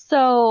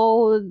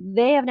 So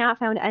they have not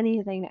found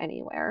anything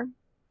anywhere.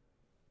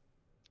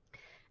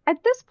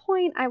 At this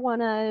point, I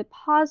want to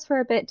pause for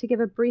a bit to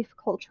give a brief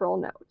cultural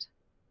note.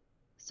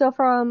 So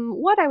from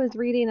what I was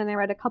reading, and I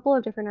read a couple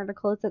of different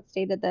articles that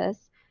stated this,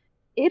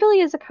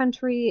 Italy as a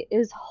country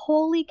is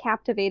wholly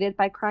captivated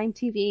by crime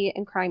TV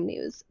and crime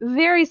news,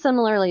 very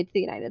similarly to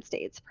the United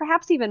States,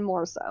 perhaps even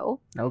more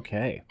so.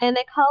 Okay. And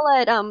they call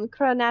it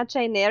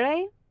cronache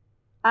nere.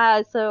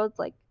 So it's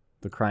like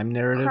the crime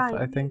narrative,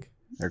 I think,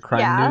 or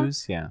crime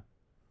news, yeah.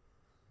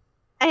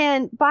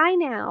 And by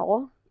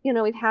now,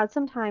 we've had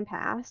some time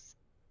pass.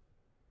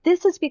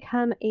 This has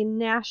become a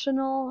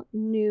national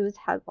news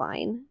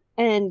headline.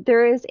 And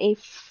there is a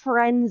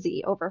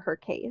frenzy over her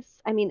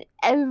case. I mean,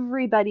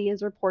 everybody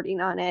is reporting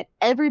on it.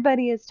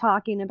 Everybody is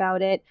talking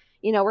about it.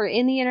 We're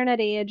in the internet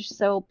age,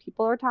 so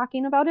people are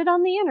talking about it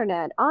on the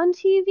internet, on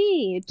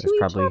TV, to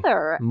each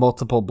other.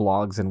 Multiple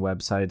blogs and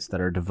websites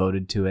that are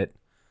devoted to it.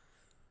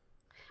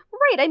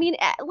 Right. I mean,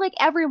 like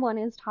everyone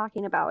is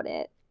talking about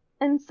it.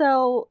 And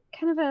so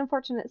kind of an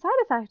unfortunate side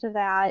effect of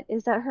that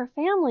is that her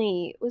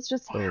family was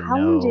just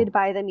hounded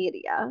by the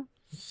media.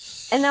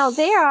 And now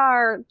they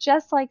are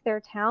just like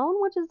their town,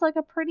 which is like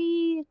a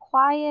pretty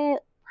quiet,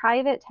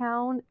 private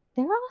town.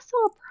 They're also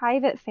a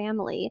private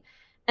family.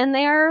 And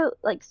they are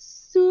like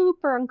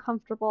super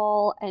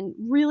uncomfortable and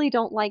really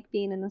don't like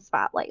being in the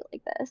spotlight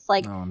like this.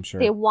 Like, I'm sure.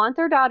 They want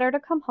their daughter to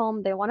come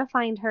home. They want to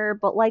find her,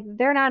 but like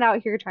they're not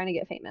out here trying to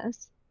get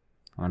famous.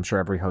 I'm sure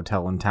every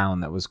hotel in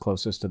town that was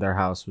closest to their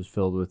house was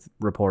filled with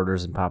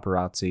reporters and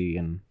paparazzi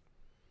and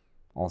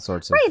all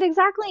sorts of... Right,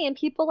 exactly. And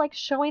people like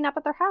showing up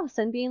at their house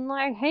and being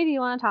like, hey, do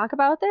you want to talk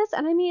about this?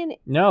 And I mean...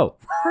 No.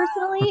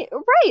 Personally,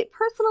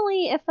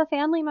 if a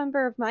family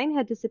member of mine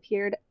had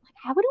disappeared, like,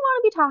 I wouldn't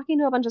want to be talking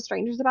to a bunch of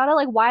strangers about it.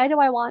 Like, why do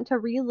I want to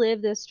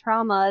relive this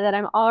trauma that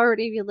I'm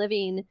already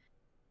reliving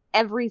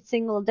every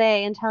single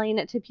day and telling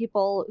it to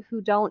people who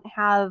don't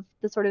have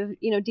the sort of,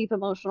 deep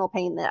emotional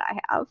pain that I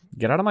have?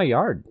 Get out of my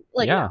yard.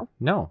 Like, yeah.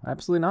 No,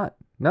 absolutely not.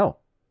 No.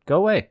 Go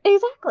away.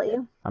 Exactly.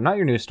 I'm not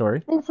your news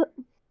story. And so,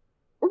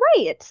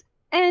 right.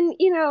 And,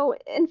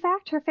 in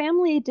fact, her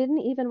family didn't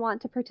even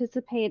want to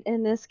participate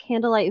in this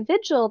candlelight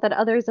vigil that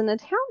others in the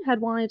town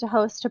had wanted to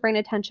host to bring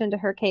attention to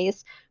her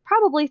case,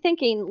 probably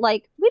thinking,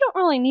 like, we don't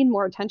really need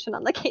more attention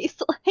on the case.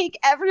 Like,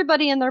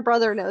 everybody and their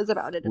brother knows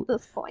about it at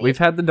this We've point.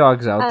 had the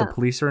dogs out. The Um,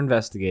 police are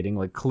investigating.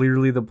 Like,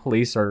 clearly the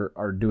police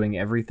are doing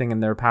everything in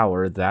their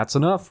power. That's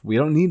enough. We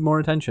don't need more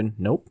attention.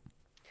 Nope.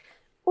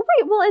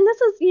 Right. Well, and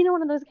this is,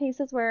 one of those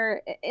cases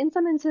where, in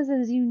some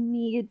instances, you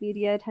need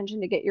media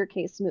attention to get your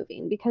case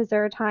moving because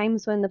there are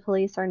times when the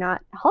police are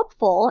not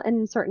helpful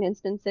in certain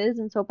instances.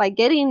 And so, by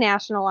getting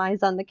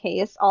nationalized on the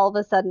case, all of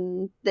a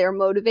sudden they're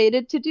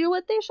motivated to do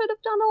what they should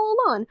have done all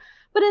along.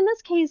 But in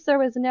this case, there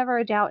was never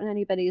a doubt in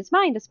anybody's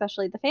mind,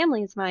 especially the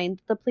family's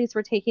mind. The police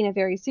were taking it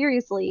very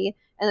seriously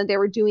and that they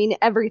were doing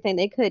everything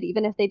they could,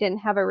 even if they didn't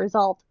have a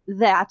result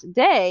that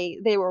day,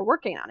 they were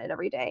working on it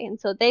every day. And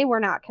so, they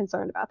were not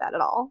concerned about that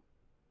at all.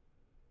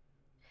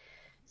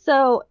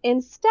 So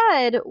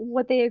instead,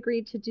 what they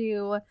agreed to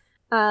do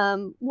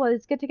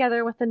was get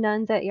together with the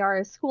nuns at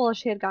Yara's school.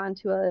 She had gone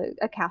to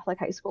a Catholic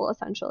high school,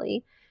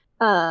 essentially,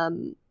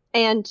 and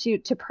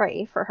to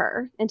pray for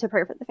her and to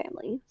pray for the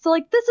family. So,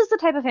 like, this is the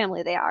type of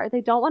family they are.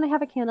 They don't want to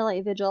have a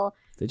candlelight vigil,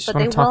 They just but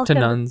want they to talk to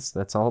welcome. nuns.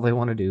 That's all they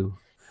want to do.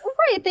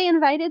 Right, they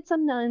invited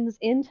some nuns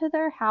into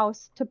their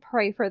house to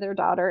pray for their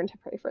daughter and to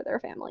pray for their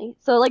family.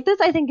 So, like,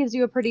 this, I think, gives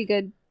you a pretty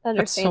good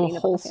That's so understanding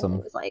of what the family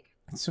wholesome. was like.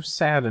 It's so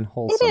sad and It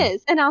wholesome.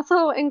 is, and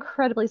also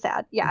incredibly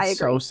sad. Yeah, I It's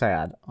agree. so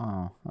sad.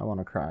 Oh, I want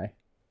to cry.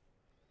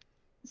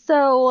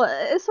 So,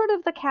 sort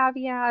of the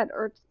caveat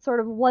or sort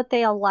of what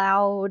they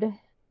allowed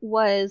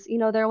was,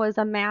 there was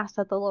a mass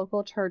at the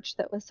local church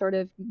that was sort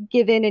of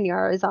given in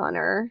Yara's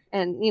honor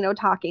and,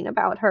 talking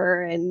about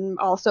her and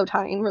also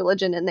tying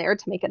religion in there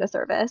to make it a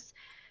service.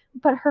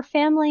 But her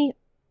family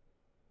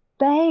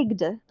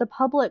begged the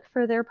public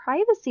for their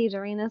privacy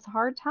during this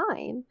hard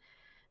time.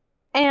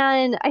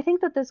 And I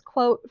think that this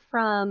quote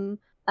from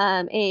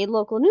a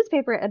local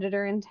newspaper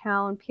editor in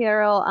town,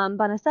 Piero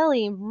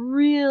Bonacelli,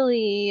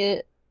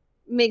 really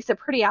makes it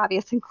pretty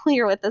obvious and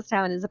clear what this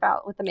town is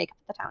about, what the makeup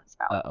of the town is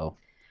about. Uh-oh.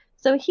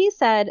 So he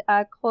said,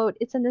 quote,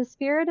 "It's in the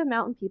spirit of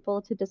mountain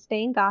people to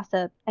disdain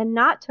gossip and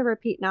not to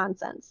repeat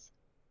nonsense.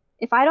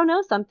 If I don't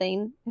know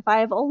something, if I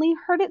have only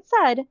heard it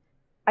said,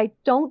 I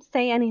don't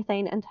say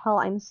anything until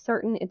I'm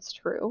certain it's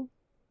true."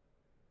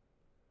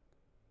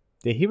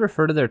 Did he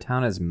refer to their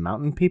town as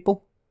mountain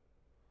people?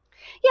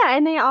 Yeah,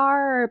 and they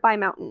are by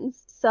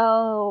mountains.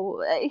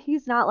 So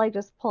he's not like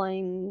just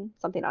pulling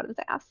something out of his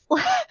ass. Are,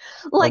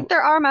 Like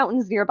there are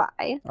mountains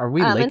nearby. are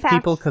we In lake fact,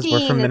 people because we're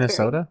skiing from is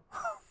Minnesota?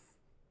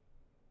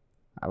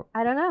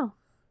 I don't know.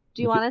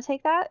 Do you We could, want to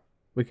take that?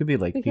 we could be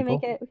lake We can people.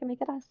 make it. We can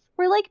make it us.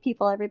 We're lake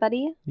people,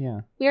 everybody.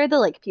 Yeah. We are the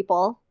lake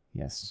people.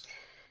 Yes.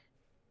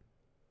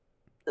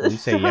 You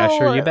say, yeah,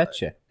 sure, you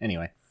betcha.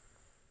 Anyway.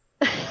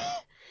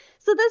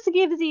 So this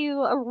gives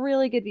you a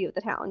really good view of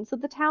the town. So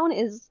the town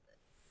is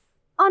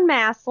en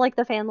masse, like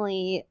the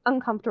family,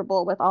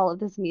 uncomfortable with all of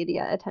this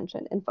media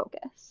attention and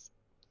focus.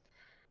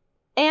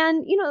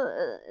 And,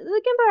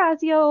 the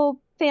Gambirasio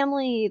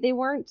family, they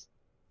weren't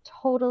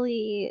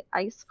totally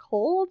ice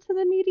cold to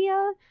the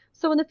media.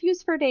 So in the few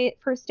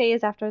first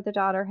days after the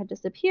daughter had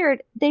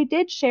disappeared, they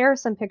did share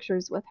some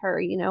pictures with her,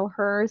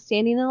 her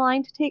standing in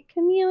line to take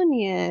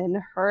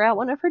communion, her at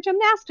one of her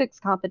gymnastics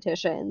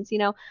competitions,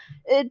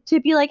 to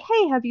be like,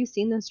 hey, have you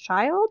seen this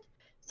child?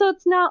 So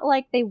it's not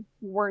like they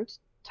weren't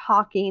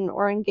talking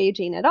or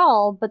engaging at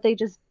all, but they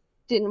just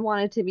didn't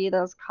want it to be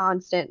this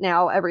constant,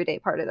 now everyday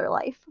part of their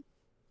life.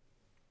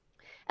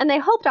 And they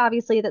hoped,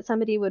 obviously, that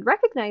somebody would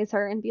recognize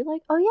her and be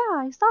like, oh,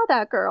 yeah, I saw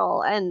that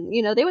girl. And,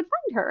 they would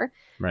find her.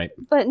 Right.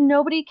 But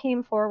nobody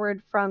came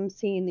forward from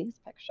seeing these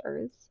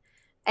pictures.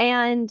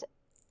 And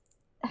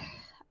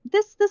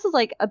this is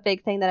like a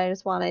big thing that I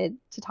just wanted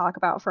to talk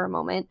about for a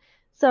moment.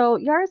 So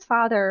Yara's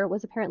father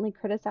was apparently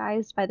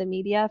criticized by the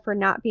media for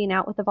not being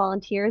out with the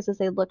volunteers as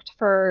they looked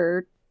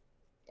for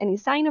any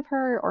sign of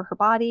her or her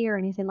body or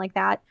anything like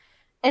that.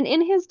 And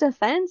in his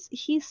defense,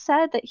 he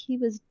said that he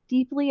was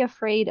deeply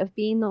afraid of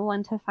being the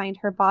one to find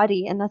her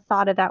body, and the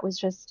thought of that was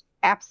just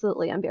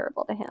absolutely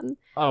unbearable to him.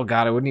 Oh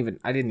God,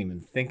 I didn't even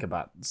think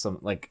about some,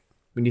 like,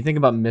 when you think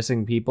about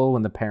missing people,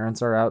 when the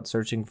parents are out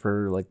searching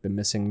for, like, the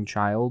missing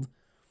child,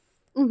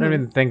 I don't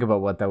even think about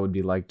what that would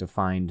be like to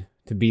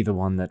be the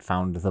one that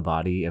found the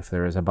body, if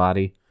there is a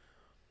body.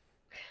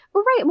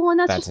 Right. Well, and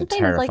that's That's just a the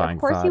thing. It's like, of terrifying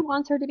course, he thought.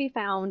 wants her to be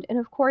found, and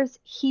of course,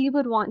 he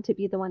would want to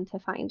be the one to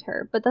find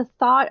her. But the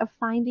thought of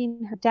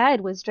finding her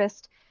dead was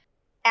just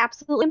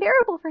absolutely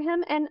unbearable for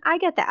him, and I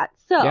get that.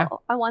 So Yeah.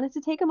 I wanted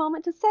to take a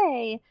moment to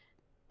say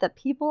that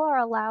people are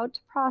allowed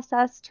to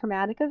process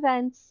traumatic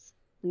events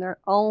in their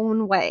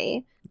own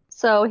way.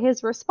 So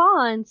his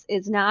response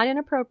is not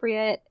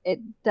inappropriate. It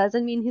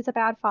doesn't mean he's a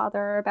bad father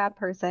or a bad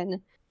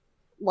person.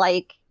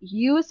 Like,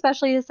 you,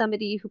 especially as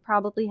somebody who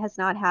probably has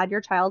not had your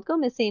child go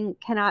missing,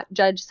 cannot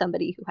judge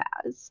somebody who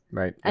has.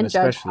 Right. And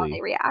judge how they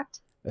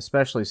react.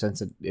 Especially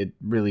since it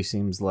really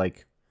seems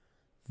like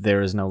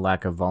there is no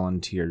lack of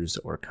volunteers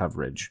or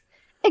coverage.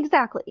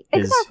 Exactly.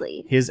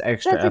 Exactly. His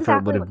extra That's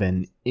effort would exactly have what it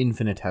been is.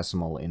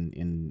 infinitesimal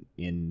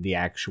in the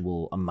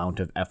actual amount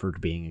of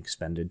effort being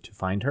expended to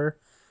find her.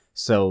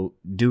 So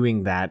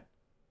doing that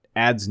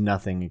adds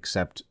nothing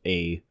except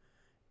a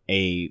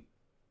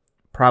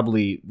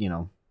probably,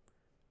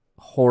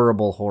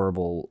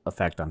 horrible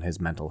effect on his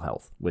mental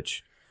health,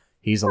 which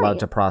he's allowed Right.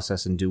 to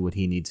process and do what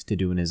he needs to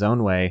do in his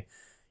own way.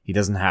 He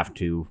doesn't have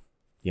to,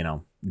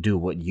 do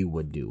what you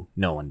would do.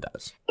 No one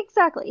does.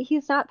 Exactly.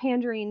 He's not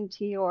pandering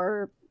to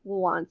your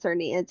wants or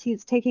needs.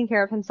 He's taking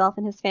care of himself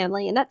and his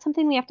family. And that's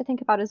something we have to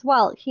think about as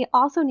well. He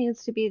also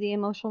needs to be the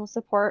emotional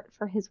support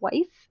for his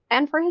wife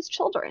and for his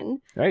children.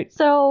 Right.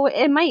 So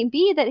it might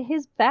be that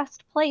his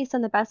best place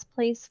and the best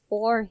place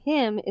for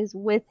him is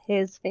with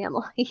his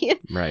family.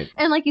 Right.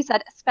 And like you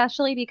said,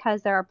 especially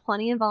because there are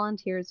plenty of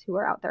volunteers who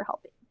are out there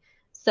helping.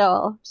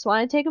 So just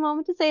want to take a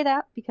moment to say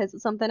that because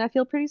it's something I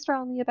feel pretty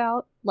strongly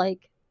about.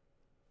 Like,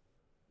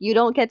 you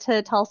don't get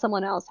to tell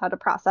someone else how to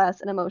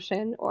process an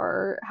emotion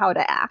or how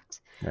to act,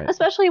 Right.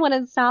 especially when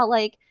it's not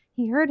like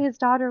he heard his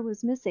daughter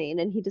was missing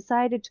and he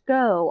decided to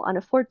go on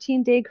a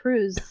 14-day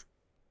cruise,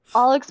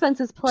 all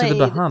expenses To the paid, to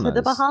the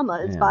Bahamas.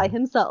 Bahamas Yeah. by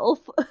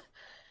himself.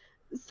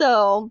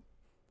 So,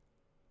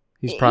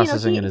 He's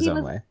processing in his he own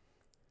was way.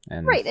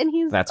 And right, and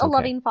he's that's a okay.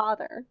 loving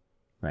father.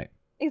 Right.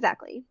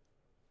 Exactly.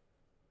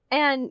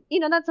 And,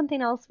 that's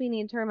something else we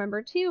need to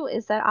remember too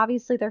is that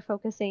obviously they're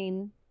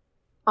focusing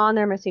on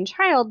their missing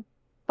child.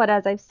 But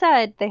as I've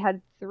said, they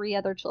had three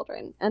other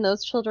children, and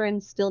those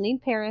children still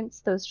need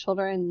parents. Those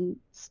children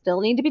still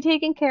need to be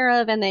taken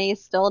care of, and they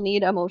still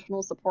need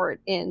emotional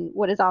support in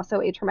what is also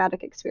a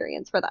traumatic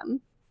experience for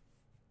them.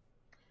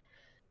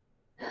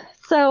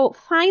 So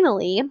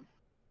finally,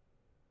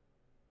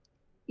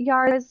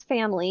 Yara's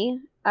family,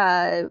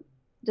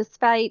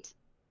 despite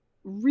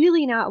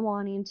really not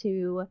wanting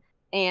to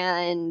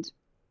and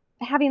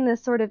having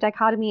this sort of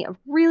dichotomy of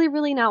really,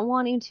 really not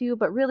wanting to,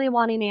 but really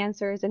wanting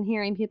answers and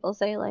hearing people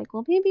say, like,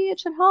 well, maybe it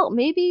should help.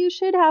 Maybe you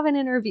should have an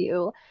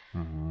interview.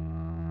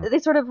 Mm. They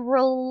sort of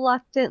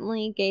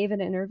reluctantly gave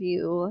an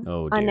interview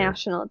Oh, on dear.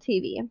 national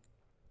TV.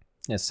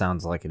 It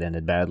sounds like it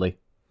ended badly.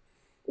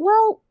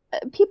 Well,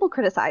 people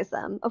criticize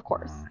them, of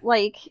course. Mm.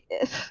 Like,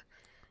 if,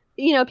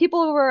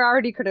 people were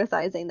already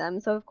criticizing them.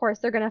 So, of course,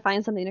 they're going to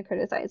find something to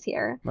criticize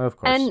here. Of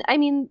course. And I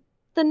mean,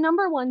 the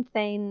number one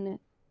thing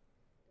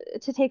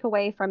to take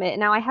away from it.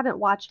 Now, I haven't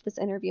watched this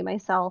interview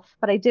myself,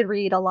 but I did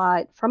read a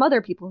lot from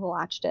other people who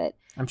watched it.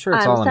 I'm sure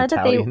it's all in Said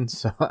that they, Italian,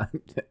 so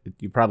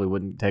you probably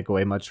wouldn't take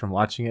away much from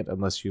watching it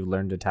unless you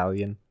learned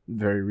Italian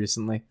very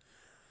recently.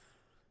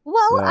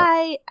 well, So,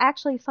 I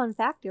actually, fun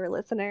fact, dear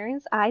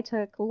listeners, I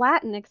took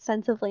Latin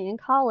extensively in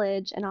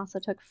college and also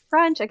took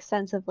French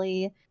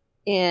extensively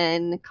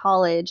in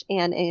college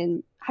and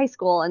in high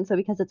school. And so,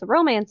 because it's a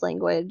Romance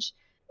language,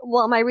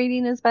 well, my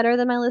reading is better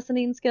than my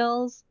listening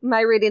skills.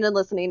 My reading and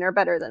listening are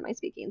better than my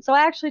speaking. So,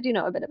 I actually do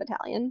know a bit of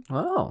Italian.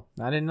 oh,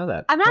 I didn't know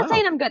that. I'm not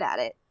saying Wow. I'm good at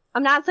it.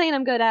 I'm not saying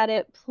I'm good at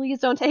it. Please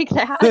don't take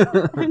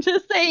that. I'm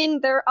just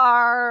saying there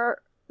are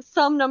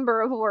some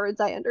number of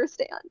words I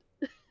understand.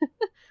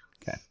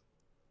 Okay.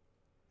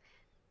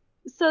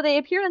 So they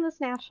appeared in this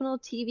national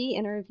TV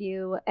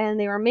interview and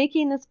they were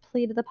making this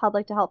plea to the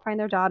public to help find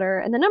their daughter.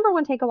 And the number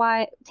one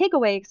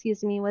takeaway,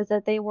 excuse me, was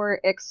that they were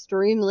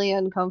extremely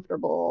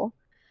uncomfortable.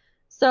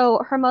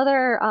 So her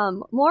mother,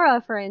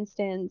 Maura, for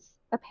instance,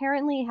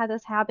 apparently had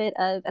this habit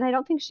of, and I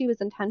don't think she was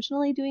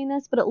intentionally doing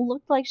this, but it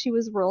looked like she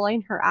was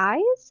rolling her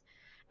eyes.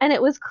 And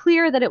it was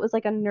clear that it was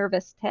like a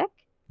nervous tic.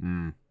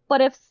 Mm.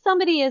 But if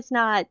somebody is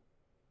not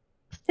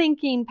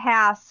thinking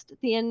past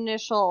the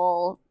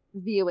initial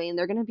viewing,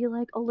 they're going to be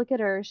like, oh, look at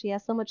her. She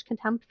has so much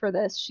contempt for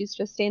this. She's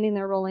just standing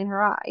there rolling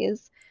her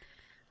eyes.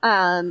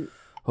 Um,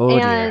 Oh dear.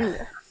 and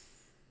hmm,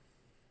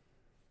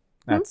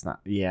 That's not.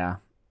 Yeah.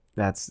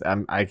 That's.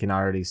 I can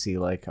already see.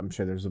 Like, I'm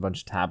sure there's a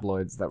bunch of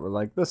tabloids that were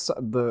like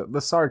the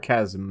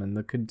sarcasm and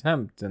the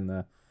contempt and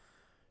the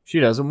she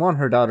doesn't want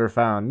her daughter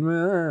found.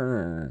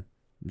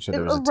 I'm sure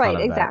there was a ton right, of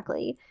that.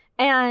 exactly.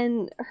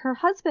 And her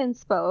husband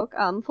spoke,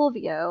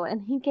 Fulvio,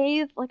 and he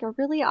gave like a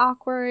really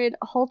awkward,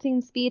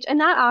 halting speech. And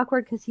not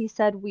awkward because he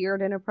said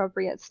weird,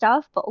 inappropriate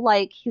stuff, but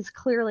like he's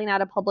clearly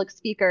not a public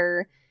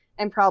speaker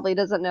and probably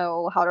doesn't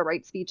know how to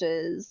write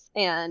speeches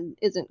and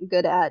isn't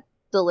good at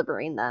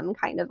delivering them,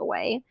 kind of a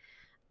way.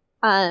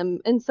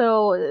 And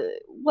so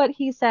what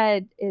he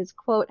said is,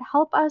 quote,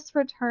 help us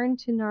return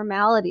to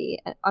normality,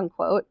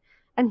 unquote.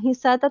 And he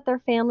said that their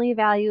family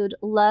valued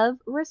love,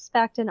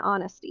 respect, and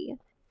honesty,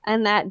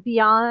 and that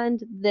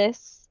beyond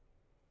this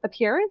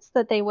appearance,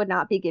 that they would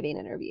not be giving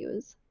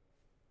interviews.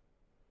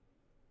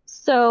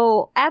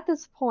 So at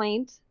this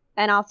point,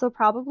 and also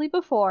probably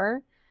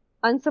before,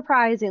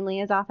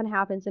 unsurprisingly, as often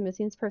happens in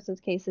missing persons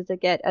cases that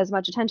get as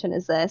much attention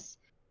as this,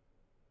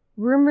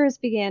 rumors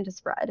began to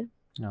spread.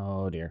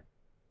 Oh dear.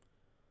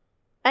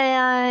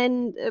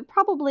 And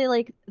probably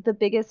like the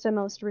biggest and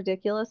most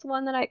ridiculous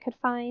one that I could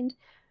find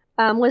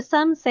was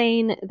some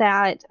saying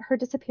that her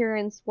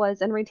disappearance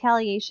was in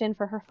retaliation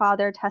for her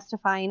father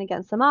testifying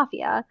against the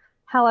mafia.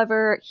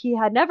 However, he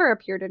had never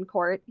appeared in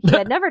court, he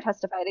had never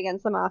testified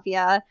against the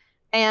mafia,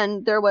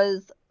 And there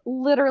was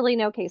literally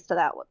no case to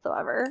that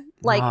whatsoever.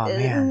 Like, Oh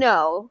man,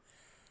 no.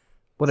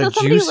 what a So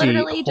somebody juicy,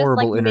 literally just like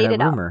horrible made internet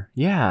it up. rumor.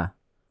 Yeah.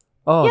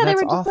 Oh, Yeah, they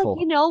that's were just like, you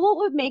awful. know what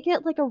would make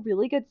it like a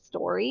really good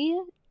story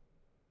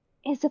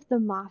is if the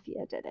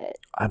mafia did it.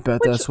 I bet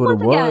Which, that's what it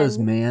once was,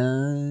 again,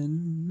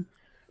 man.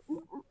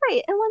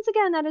 right, and once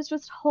again, that is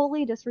just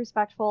wholly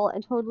disrespectful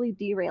and totally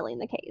derailing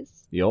the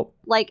case. Yup.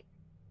 Like,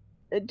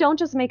 don't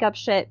just make up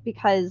shit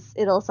because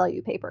it'll sell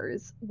you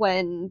papers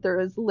when there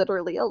is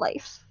literally a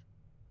life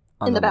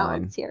On in the the line.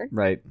 balance here.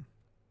 Right.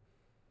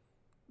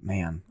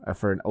 Man,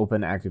 for an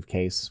open active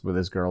case where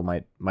this girl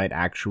might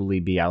actually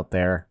be out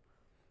there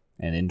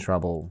and in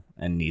trouble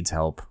and needs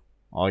help,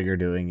 all you're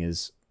doing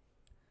is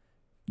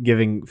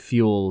giving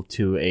fuel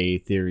to a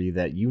theory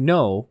that you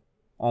know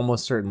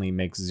almost certainly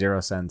makes zero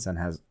sense and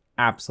has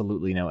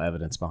absolutely no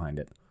evidence behind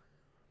it. So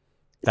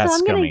That's I'm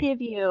going to scummy.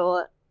 give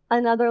you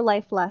another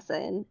life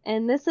lesson,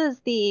 and this is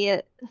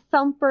the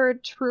Thumper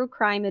True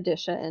Crime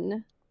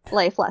Edition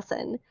life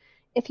lesson.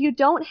 If you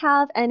don't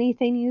have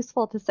anything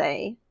useful to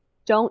say,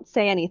 don't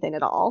say anything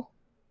at all.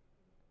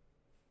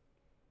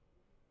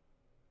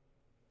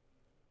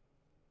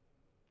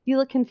 You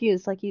look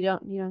confused, like you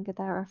don't get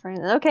that reference.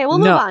 Okay, we'll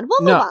move No, on.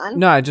 We'll move no, on.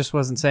 no, I just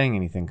wasn't saying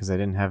anything because I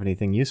didn't have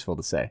anything useful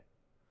to say.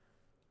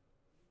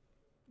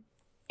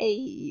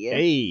 Hey.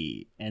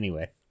 Hey,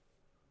 anyway.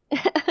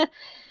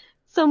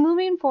 So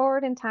moving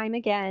forward in time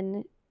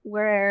again,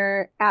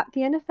 we're at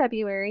the end of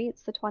February.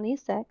 It's the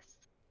 26th,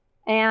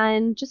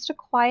 and just a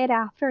quiet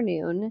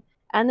afternoon.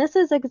 And this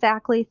is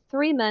exactly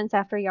 3 months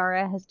after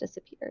Yara has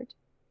disappeared.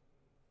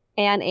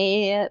 And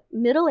a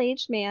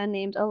middle-aged man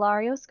named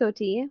Ilario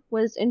Scotti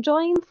was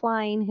enjoying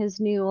flying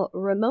his new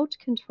remote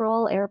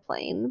control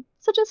airplane.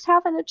 So just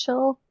having a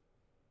chill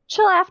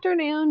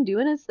afternoon,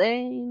 doing his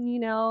thing,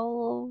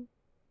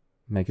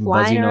 Making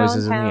buzzy flying around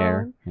noises in the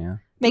air. town, Yeah.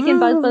 making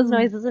buzz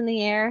noises in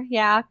the air.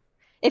 Yeah.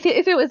 If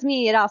it was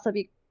me, it'd also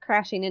be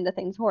crashing into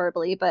things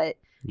horribly, but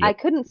I Yep.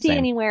 couldn't see Same.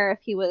 anywhere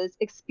if he was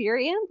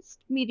experienced,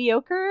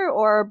 mediocre,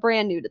 or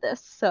brand new to this.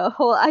 So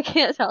I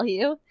can't tell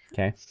you.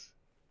 Okay.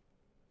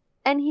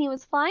 And he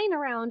was flying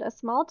around a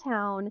small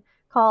town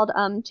called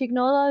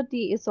Cignola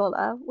di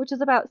Isola, which is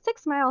about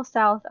 6 miles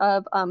south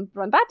of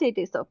Brambate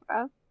de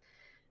Sopra.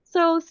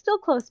 So still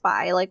close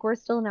by, like we're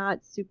still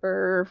not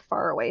super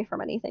far away from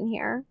anything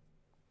here.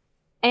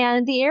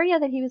 And the area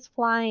that he was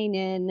flying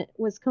in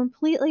was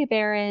completely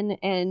barren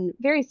and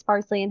very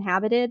sparsely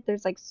inhabited.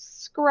 There's like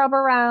scrub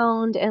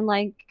around and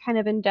like kind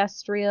of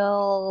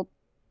industrial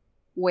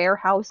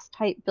warehouse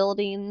type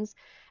buildings.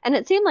 And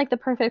it seemed like the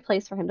perfect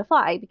place for him to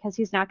fly because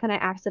he's not going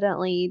to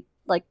accidentally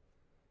like,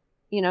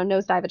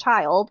 nosedive a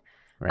child.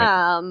 Right.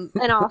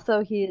 And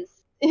also he's,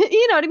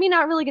 you know what I mean,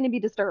 not really going to be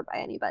disturbed by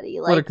anybody.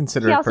 What a Like he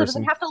considerate also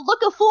doesn't person. have to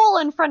look a fool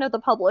in front of the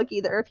public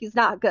either if he's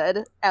not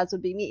good, as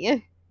would be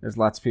me. There's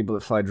lots of people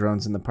that fly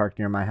drones in the park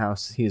near my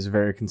house. He's a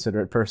very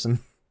considerate person.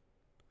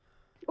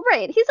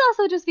 Right. He's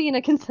also just being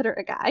a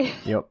considerate guy.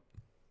 Yep.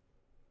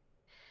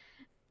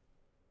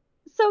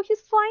 So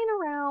he's flying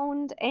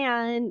around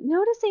and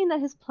noticing that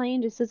his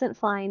plane just isn't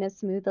flying as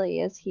smoothly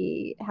as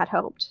he had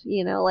hoped.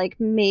 Like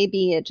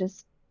maybe it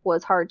just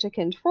was hard to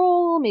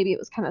control. Maybe it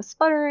was kind of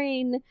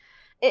sputtering.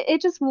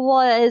 It just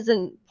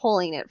wasn't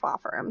pulling it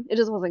off for him. It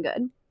just wasn't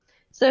good.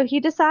 So he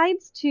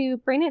decides to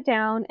bring it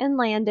down and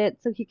land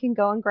it so he can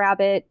go and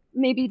grab it,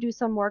 maybe do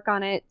some work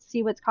on it,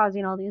 see what's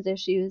causing all these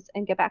issues,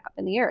 and get back up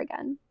in the air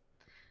again.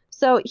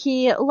 So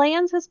he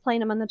lands his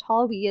plane among the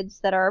tall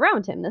weeds that are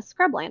around him, this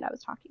scrubland I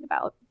was talking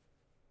about.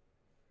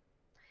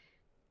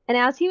 And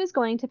as he was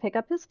going to pick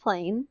up his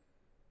plane,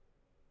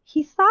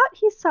 he thought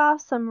he saw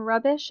some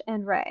rubbish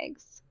and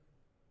rags.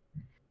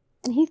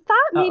 And he thought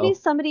maybe Uh-oh.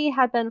 somebody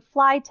had been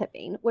fly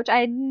tipping, which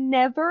I had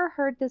never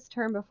heard this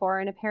term before.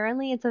 And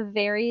apparently it's a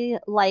very,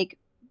 like,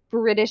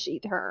 British-y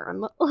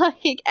term. Like,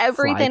 Fly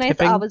everything I saw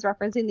tipping? was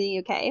referencing the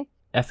UK.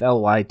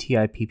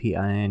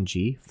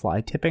 FLYTIPPING?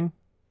 Fly tipping?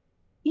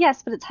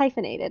 Yes, but it's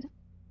hyphenated.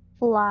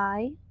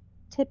 Fly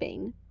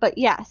tipping. But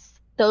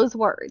yes, those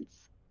words.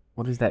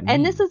 What does that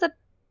And this mean? is a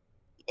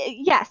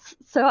Yes,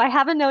 so I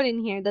have a note in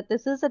here that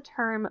this is a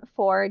term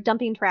for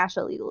dumping trash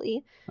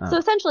illegally. So Oh.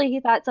 essentially, he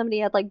thought somebody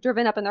had like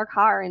driven up in their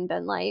car and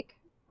been like,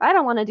 I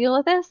don't want to deal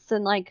with this,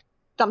 and like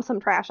dumped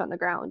some trash on the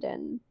ground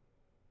and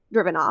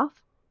driven off.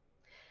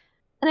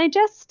 And I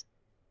just,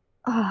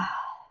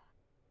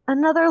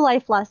 another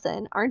life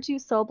lesson. Aren't you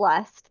so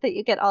blessed that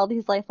you get all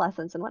these life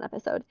lessons in one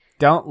episode?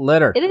 Don't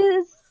litter. It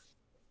is,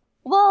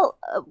 well,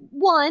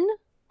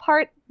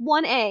 part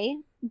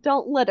 1A,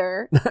 don't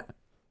litter.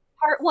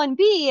 Part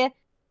 1B,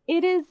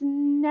 it is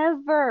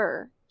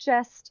never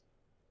just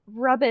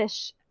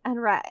rubbish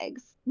and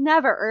rags.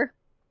 Never.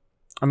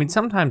 I mean,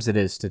 sometimes it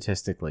is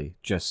statistically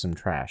just some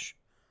trash.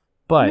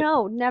 But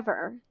No,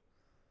 never.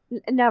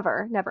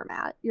 Never, never,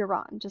 Matt. You're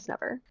wrong. Just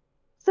never.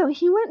 So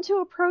he went to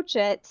approach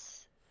it,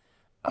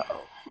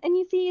 uh-oh. and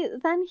you see,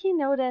 then he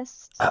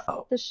noticed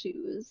Uh-oh. the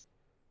shoes.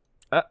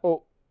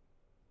 Uh-oh.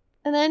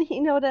 And then he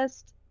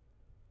noticed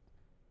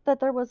that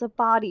there was a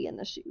body in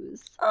the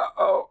shoes.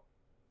 Uh-oh.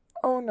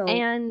 Oh no.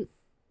 And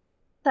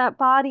that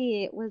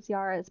body was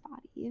Yara's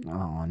body.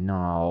 Oh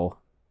no.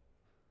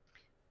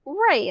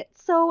 Right.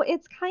 So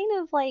it's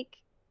kind of like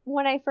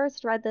when I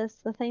first read this,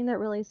 the thing that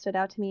really stood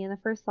out to me and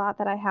the first thought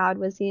that I had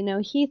was,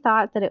 he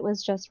thought that it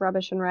was just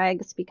rubbish and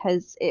rags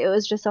because it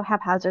was just so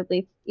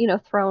haphazardly,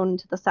 thrown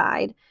to the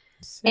side.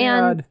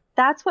 And Sad.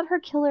 that's what her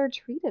killer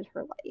treated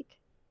her like.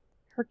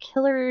 Her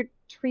killer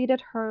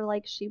treated her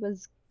like she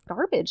was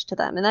garbage to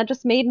them. And that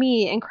just made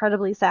me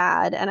incredibly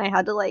sad. And I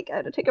had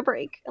to take a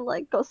break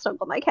and go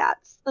snuggle my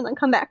cats and then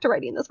come back to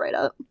writing this write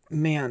up.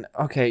 Man,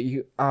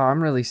 okay,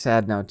 I'm really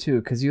sad now too,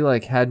 because you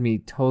had me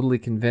totally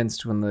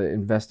convinced when the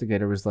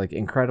investigator was like,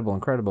 incredible,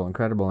 incredible,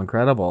 incredible,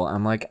 incredible.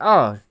 I'm like,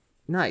 oh,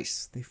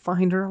 nice. They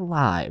find her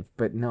alive.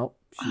 But nope,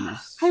 I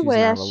she's not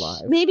wish.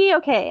 alive. Maybe,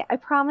 okay, I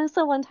promise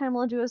that one time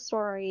we'll do a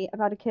story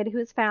about a kid who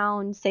is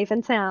found safe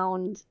and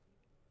sound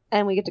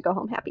and we get to go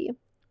home happy.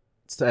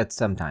 It's at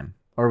some time.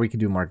 Or we could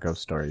do more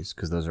ghost stories,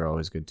 because those are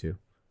always good too.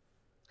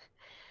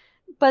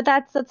 But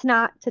that's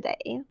not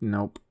today.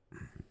 Nope.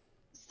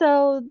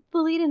 So the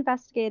lead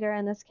investigator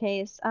in this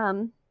case,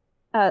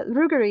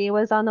 Ruguri,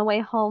 was on the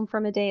way home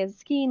from a day of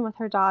skiing with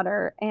her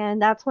daughter,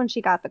 and that's when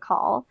she got the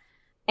call.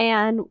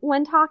 And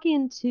when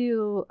talking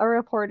to a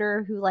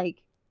reporter who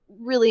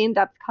really in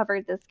depth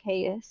covered this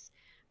case,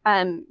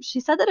 she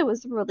said that it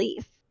was a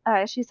relief.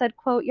 She said,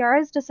 quote,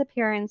 Yara's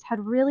disappearance had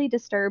really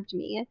disturbed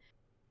me.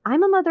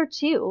 I'm a mother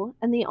too,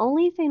 and the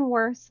only thing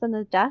worse than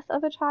the death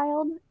of a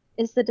child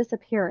is the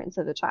disappearance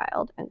of a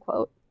child, end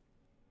quote.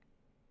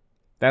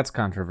 That's And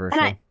I,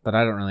 controversial, but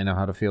I don't really know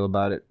how to feel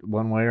about it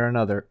one way or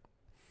another.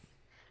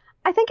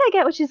 I think I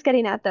get what she's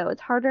getting at, though.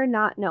 It's harder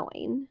not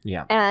knowing.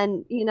 Yeah.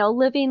 And,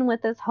 living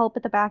with this hope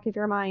at the back of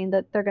your mind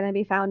that they're going to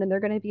be found and they're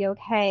going to be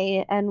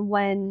okay. And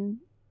when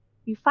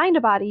you find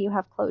a body, you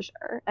have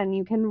closure and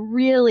you can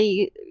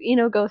really,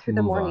 go through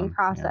the Move mourning on. Yeah.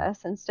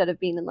 process instead of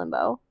being in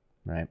limbo.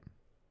 Right.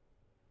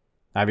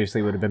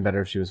 Obviously, it would have been better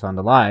if she was found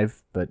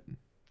alive, but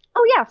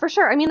Oh, yeah, for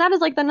sure. I mean, that is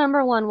the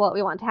number one what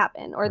we want to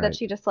happen, or that right.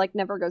 she just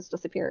never goes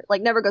disappear,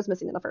 never goes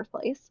missing in the first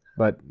place.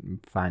 But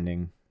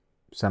finding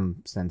some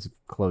sense of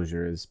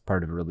closure is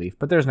part of a relief.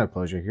 But there's no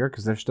closure here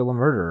because there's still a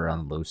murderer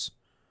on the loose.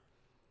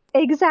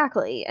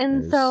 Exactly.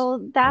 And so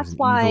There's that's an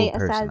evil why, as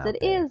person sad as out it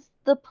there. is,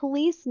 the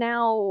police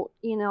now,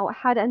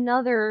 had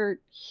another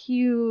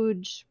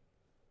huge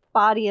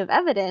body of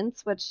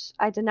evidence, which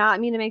I did not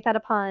mean to make that a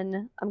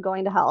pun. I'm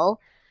going to hell.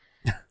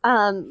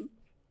 Um,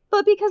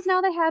 but because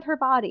now they had her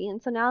body,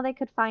 and so now they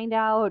could find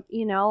out,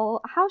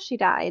 how she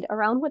died,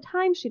 around what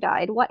time she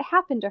died, what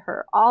happened to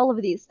her, all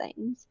of these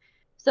things.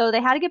 So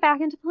they had to get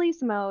back into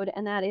police mode,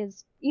 and that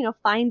is,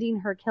 finding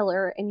her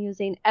killer and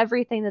using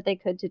everything that they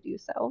could to do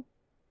so.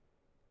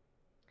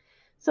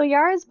 So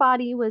Yara's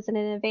body was in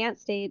an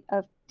advanced state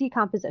of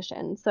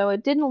decomposition, so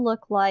it didn't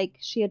look like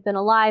she had been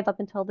alive up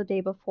until the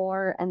day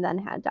before and then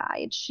had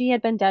died. She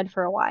had been dead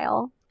for a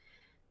while.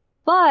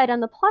 But on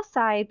the plus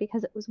side,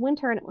 because it was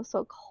winter and it was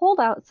so cold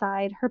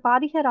outside, her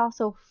body had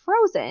also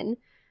frozen,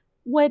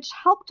 which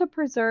helped to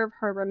preserve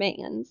her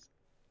remains.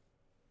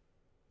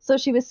 So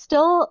she was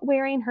still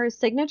wearing her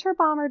signature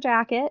bomber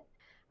jacket.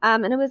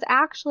 And it was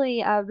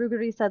actually,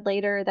 Ruguri said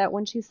later that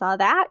when she saw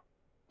that,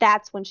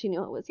 that's when she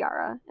knew it was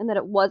Yara and that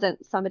it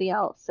wasn't somebody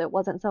else. It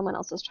wasn't someone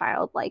else's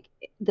child.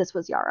 This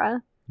was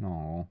Yara.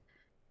 Oh.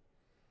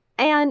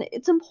 And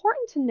it's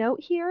important to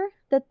note here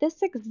that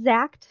this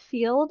exact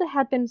field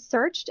had been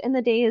searched in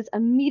the days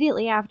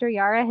immediately after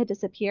Yara had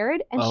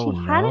disappeared, and Oh she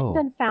hadn't no.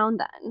 been found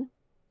then.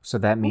 So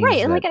that Right,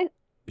 means and that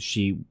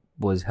she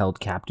was held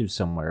captive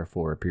somewhere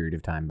for a period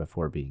of time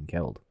before being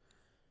killed.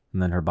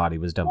 And then her body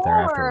was dumped there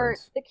or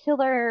afterwards. the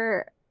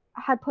killer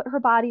had put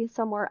her body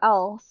somewhere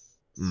else,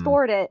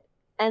 stored it,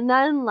 and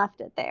then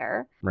left it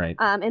there. Right.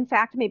 In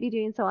fact, maybe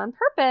doing so on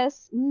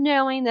purpose,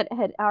 knowing that it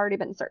had already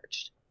been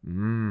searched.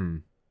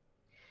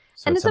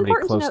 So And it's it's somebody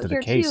important to close note to the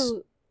here case.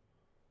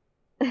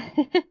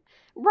 too.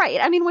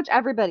 Right. I mean, which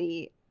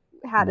everybody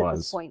had at this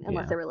Was, point,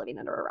 unless yeah. they were living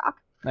under a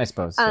rock. I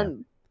suppose, yeah.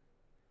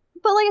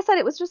 But like I said,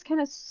 it was just kind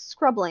of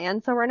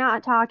scrubland, so we're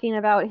not talking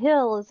about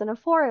hills and a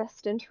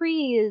forest and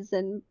trees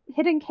and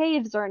hidden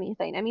caves or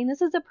anything. I mean,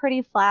 this is a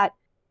pretty flat,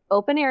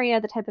 open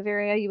area, the type of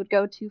area you would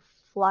go to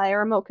fly a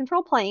remote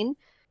control plane.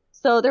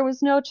 So there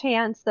was no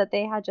chance that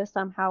they had just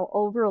somehow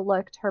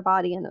overlooked her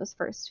body in those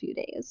first few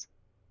days.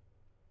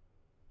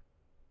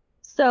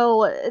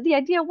 So the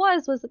idea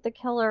was that the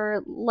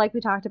killer, like we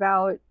talked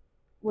about,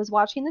 was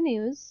watching the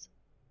news,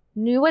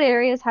 knew what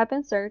areas had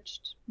been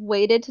searched,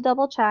 waited to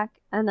double check,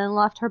 and then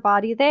left her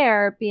body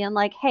there, being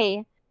like,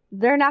 hey,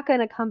 they're not going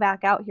to come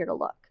back out here to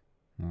look.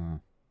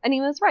 And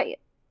he was right,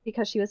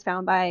 because she was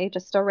found by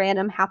just a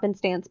random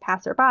happenstance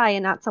passerby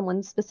and not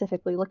someone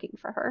specifically looking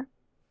for her.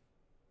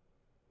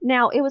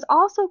 Now, it was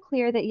also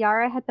clear that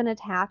Yara had been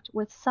attacked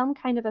with some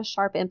kind of a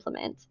sharp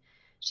implement.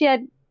 She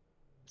had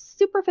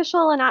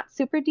superficial and not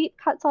super deep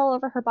cuts all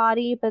over her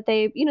body, but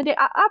the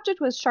object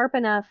was sharp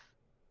enough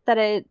that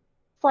it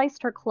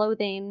sliced her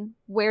clothing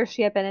where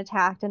she had been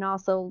attacked and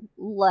also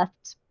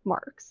left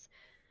marks.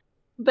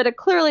 But it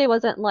clearly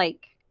wasn't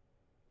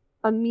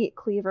a meat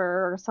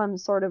cleaver or some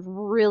sort of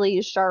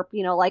really sharp,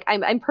 like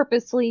I'm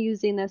purposely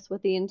using this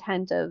with the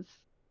intent of,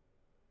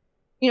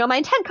 my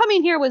intent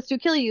coming here was to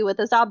kill you with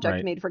this object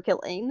Right. made for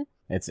killing.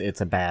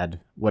 It's a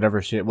bad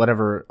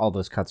whatever all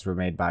those cuts were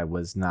made by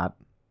was not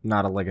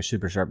like a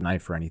super sharp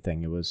knife or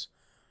anything. It was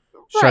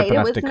sharp Right, it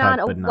enough to was not cut,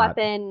 a but not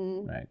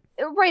weapon. right.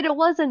 Right, it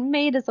wasn't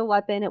made as a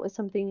weapon, it was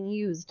something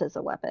used as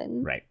a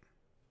weapon. Right.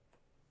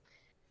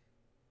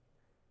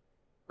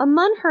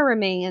 Among her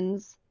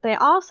remains, they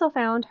also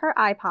found her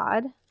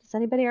iPod. Does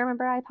anybody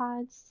remember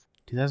iPods?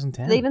 Do they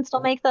 2010. even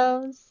still make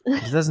those?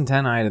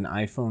 2010. I had an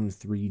iPhone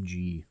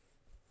 3G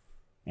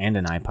and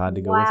an iPod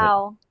to go with it.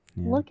 Wow.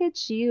 Yeah. Look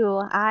at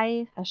you.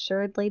 I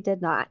assuredly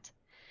did not.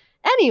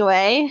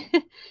 Anyway,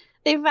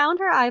 they found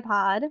her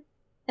iPod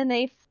and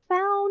they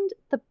found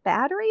the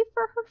battery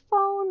for her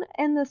phone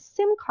and the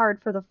SIM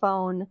card for the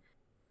phone,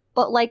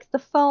 but like the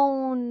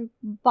phone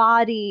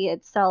body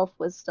itself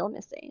was still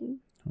missing.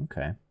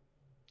 Okay.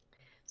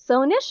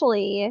 So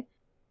initially,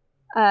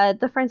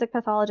 the forensic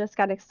pathologist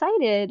got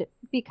excited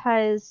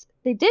because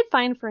they did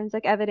find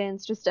forensic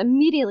evidence just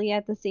immediately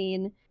at the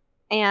scene,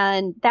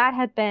 and that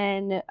had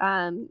been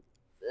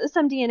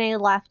some DNA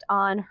left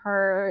on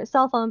her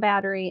cell phone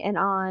battery and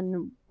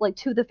on like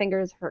two of the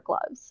fingers of her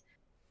gloves.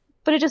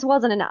 But it just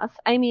wasn't enough.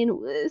 I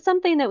mean,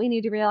 something that we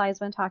need to realize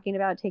when talking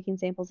about taking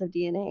samples of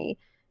DNA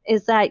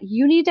is that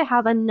you need to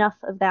have enough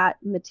of that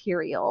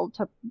material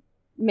to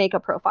make a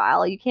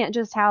profile. You can't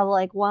just have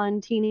like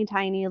one teeny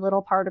tiny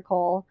little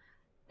particle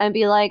and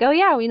be like, oh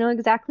yeah, we know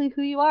exactly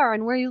who you are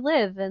and where you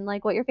live and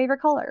like what your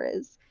favorite color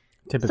is. So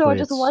it Typically,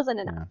 just it's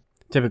wasn't enough. yeah.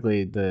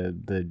 Typically,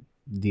 the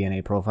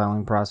DNA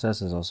profiling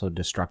process is also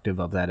destructive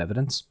of that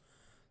evidence.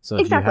 So if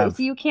you Exactly. So have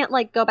you can't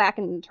like go back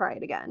and try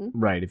it again.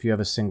 right, if you have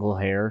a single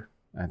hair,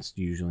 that's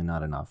usually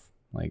not enough.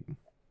 Like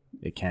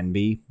it can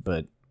be,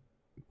 but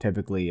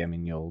typically, I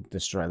mean, you'll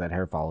destroy that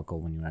hair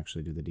follicle when you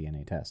actually do the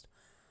DNA test.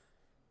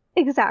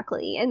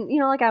 Exactly. And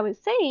like I was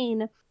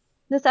saying,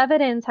 this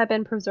evidence had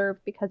been preserved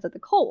because of the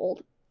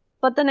cold.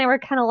 But then they were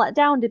kind of let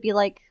down to be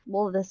like,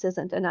 well, this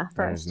isn't enough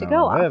for us There's to go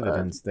no off of.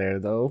 evidence there,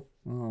 though.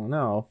 Oh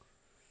no.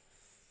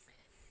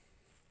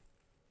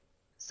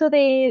 So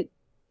they,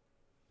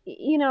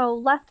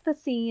 left the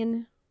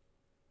scene,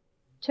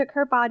 took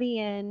her body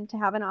in to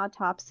have an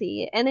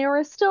autopsy, and they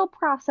were still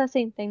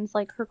processing things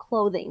like her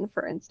clothing,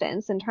 for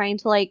instance, and trying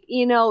to like,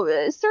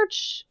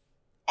 search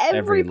Every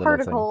every little thing.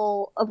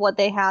 particle of what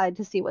they had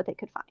to see what they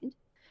could find.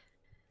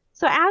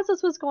 So as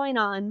this was going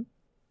on,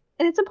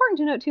 and it's important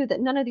to note too that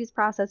none of these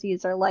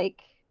processes are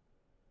like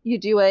you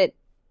do it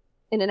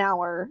in an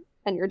hour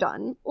and you're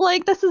done.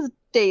 Like this is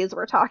days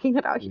we're talking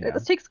about here. Yeah.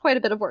 This takes quite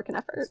a bit of work and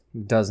effort.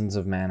 Dozens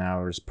of man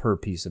hours per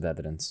piece of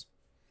evidence.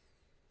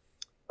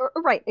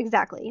 Right,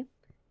 exactly.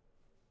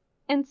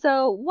 And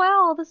so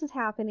while this is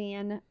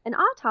happening, an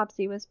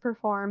autopsy was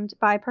performed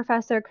by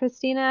Professor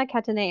Cristina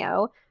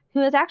Cataneo,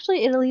 who is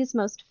actually Italy's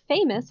most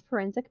famous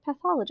forensic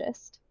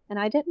pathologist. And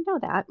I didn't know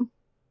that.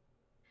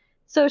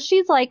 So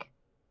she's like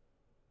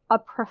a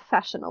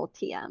professional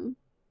TM.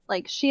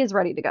 Like she is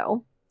ready to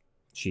go.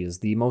 She is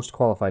the most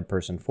qualified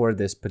person for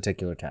this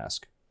particular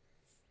task.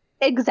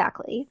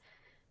 Exactly.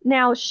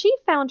 Now, she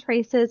found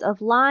traces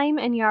of Lyme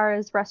and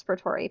Yara's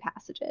respiratory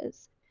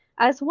passages,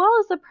 as well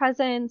as the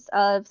presence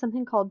of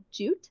something called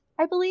jute,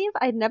 I believe.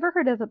 I'd never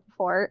heard of it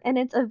before, and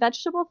it's a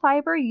vegetable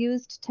fiber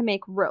used to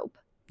make rope.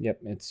 Yep,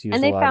 it's And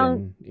used a they lot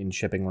found, in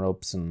shipping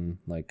ropes and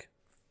like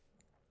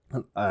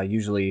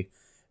usually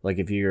like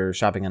if you're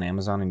shopping on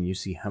Amazon and you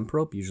see hemp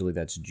rope, usually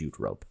that's jute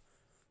rope.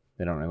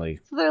 They don't really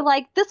so they're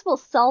like, this will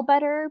sell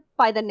better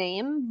by the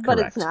name, but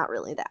it's correct. not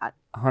really that.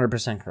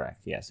 100%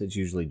 correct. Yes, it's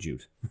usually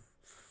jute.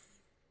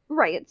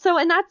 Right. So,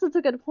 and that's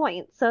a good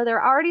point. So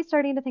they're already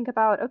starting to think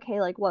about,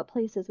 okay, like what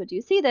places would you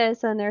see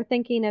this? And they're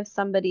thinking of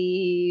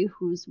somebody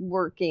who's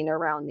working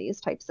around these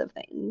types of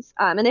things.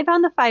 And they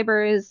found the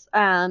fibers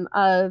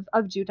of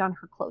jute on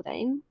her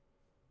clothing.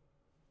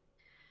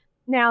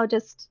 Now,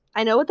 just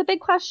I know what the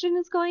big question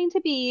is going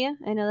to be.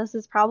 I know this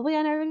is probably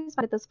on everybody's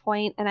mind at this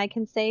point, and I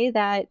can say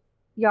that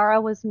Yara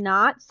was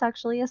not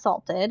sexually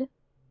assaulted.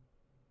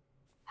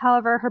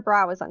 However, her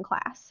bra was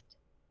unclasped.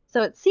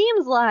 So it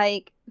seems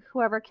like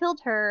whoever killed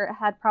her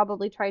had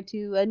probably tried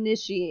to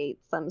initiate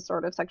some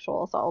sort of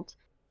sexual assault.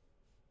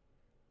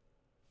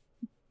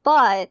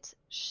 But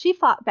she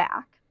fought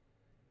back.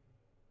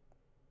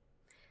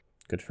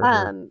 Good for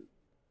her.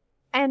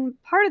 And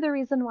part of the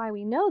reason why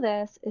we know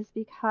this is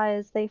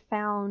because they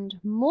found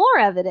more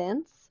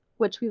evidence,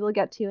 which we will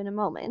get to in a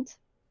moment.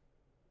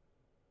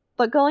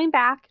 But going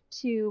back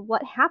to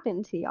what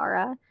happened to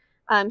Yara,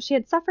 she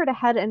had suffered a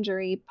head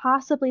injury,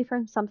 possibly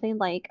from something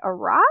like a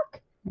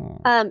rock,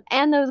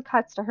 and those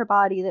cuts to her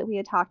body that we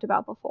had talked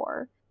about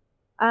before.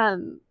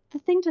 The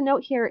thing to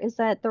note here is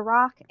that the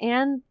rock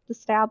and the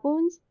stab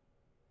wounds,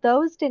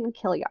 those didn't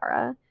kill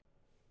Yara.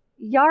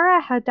 Yara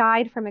had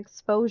died from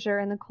exposure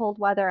in the cold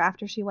weather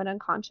after she went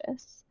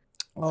unconscious.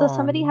 So Oh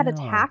somebody had no.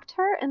 attacked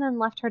her and then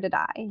left her to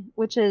die,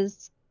 which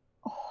is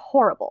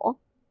horrible.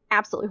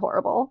 Absolutely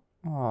horrible.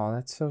 Oh,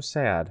 that's so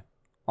sad.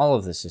 All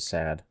of this is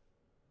sad.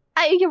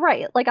 You're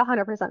right. Like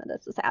 100% of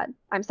this is sad.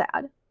 I'm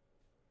sad.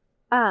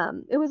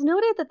 It was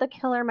noted that the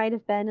killer might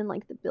have been in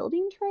like the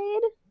building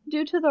trade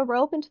due to the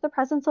rope and to the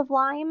presence of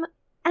lime.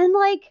 And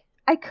like,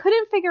 I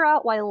couldn't figure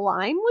out why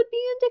lime would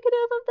be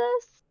indicative of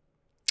this.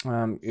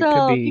 It could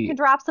So if you be could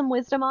drop some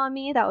wisdom on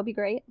me, that would be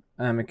great.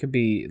 it could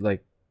be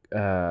like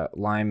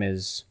lime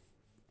is,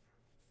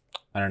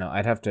 I don't know.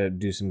 I'd have to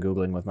do some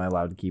googling with my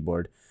loud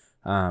keyboard.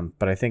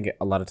 But I think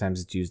a lot of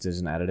times it's used as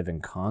an additive in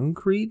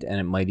concrete, and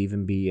it might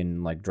even be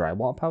in like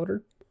drywall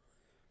powder.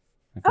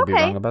 I could be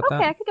wrong Okay, about okay,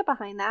 that. I could get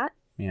behind that.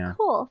 Yeah.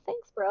 Cool,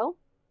 thanks, bro.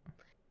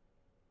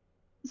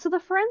 So the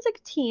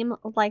forensic team,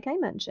 like I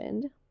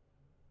mentioned,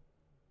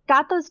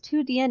 got those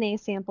 2 DNA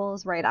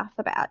samples right off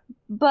the bat,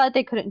 but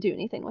they couldn't do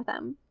anything with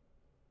them.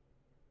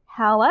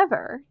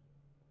 However,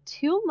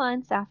 2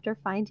 months after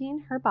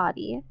finding her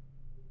body,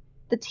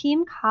 the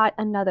team caught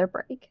another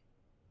break.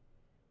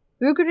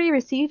 Ruguri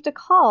received a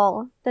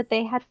call that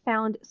they had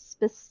found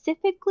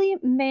specifically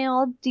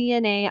male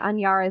DNA on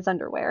Yara's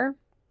underwear.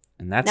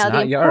 And that's Now, the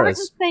not important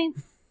Yara's. thing,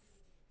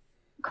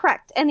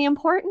 correct, and the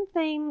important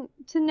thing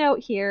to note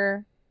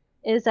here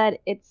is that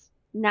it's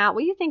not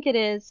what you think it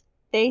is.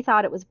 They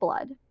thought it was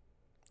blood.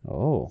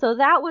 Oh. So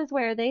that was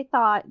where they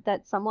thought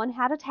that someone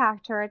had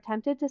attacked her,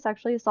 attempted to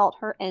sexually assault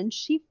her, and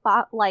she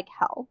fought like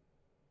hell.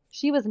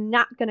 She was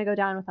not going to go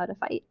down without a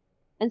fight.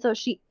 And so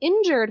she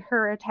injured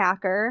her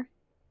attacker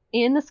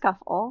in the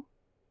scuffle.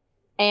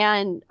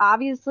 And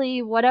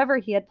obviously, whatever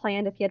he had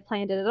planned, if he had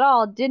planned it at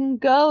all, didn't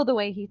go the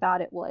way he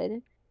thought it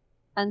would.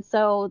 And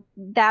so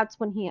that's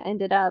when he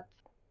ended up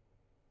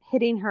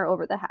hitting her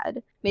over the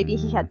head. Maybe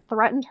he had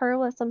threatened her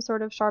with some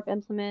sort of sharp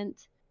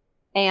implement,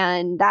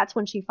 and that's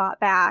when she fought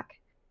back.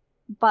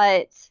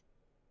 But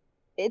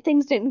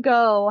things didn't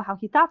go how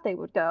he thought they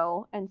would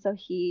go, and so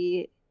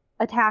he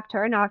attacked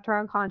her, knocked her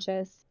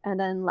unconscious, and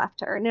then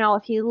left her. Now,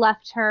 if he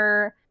left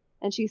her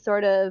and she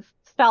sort of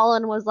fell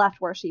and was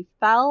left where she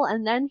fell,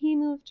 and then he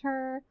moved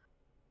her,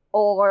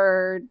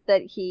 or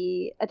that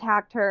he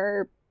attacked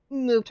her,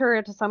 moved her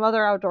into some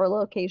other outdoor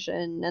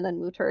location, and then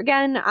moved her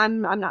again,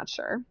 I'm not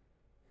sure.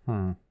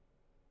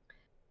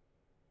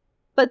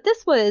 But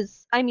this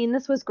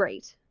was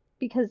great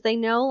because they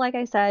know, like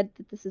I said,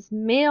 that this is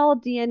male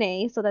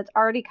DNA, so that's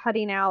already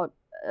cutting out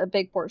a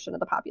big portion of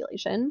the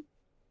population.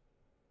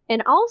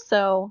 And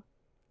also,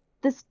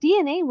 this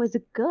DNA was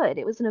good.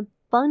 It was an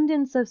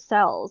abundance of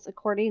cells,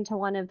 according to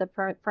one of the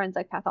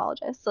forensic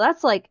pathologists. So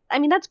that's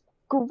that's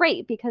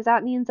great because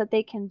that means that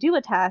they can do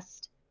a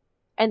test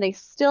and they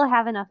still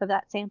have enough of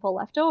that sample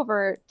left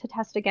over to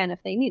test again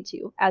if they need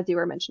to, as you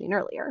were mentioning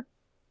earlier.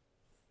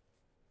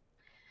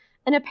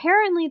 And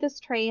apparently this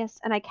trace,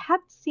 and I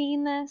kept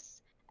seeing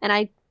this, and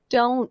I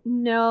don't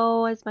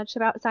know as much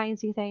about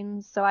sciencey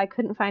things, so I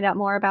couldn't find out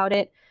more about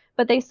it,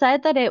 but they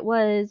said that it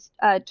was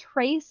a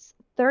trace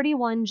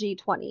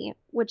 31G20,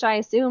 which I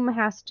assume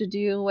has to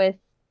do with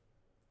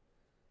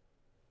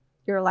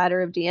your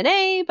ladder of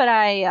DNA, but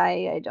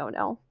I don't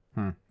know.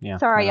 Yeah.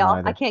 Sorry, I don't know y'all.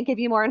 either. I can't give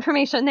you more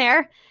information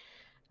there.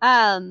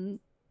 And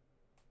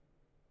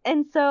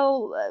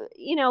so,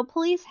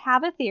 police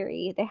have a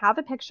theory. They have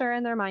a picture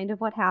in their mind of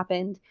what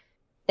happened.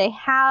 They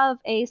have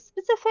a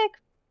specific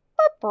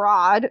but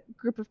broad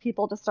group of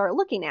people to start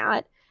looking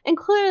at. And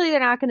clearly they're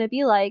not going to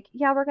be like,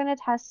 yeah, we're going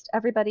to test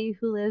everybody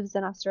who lives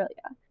in Australia.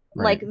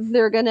 Right. Like,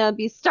 they're going to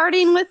be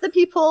starting with the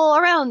people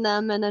around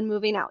them and then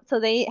moving out. So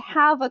they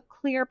have a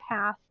clear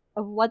path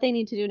of what they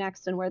need to do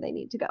next and where they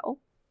need to go.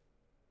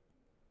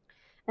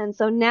 And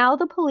so now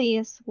the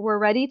police were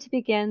ready to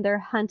begin their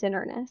hunt in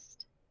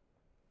earnest.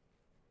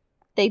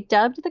 They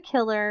dubbed the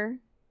killer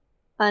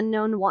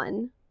Unknown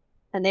One,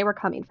 and they were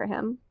coming for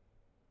him.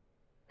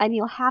 And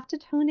you'll have to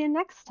tune in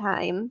next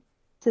time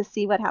to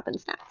see what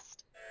happens next.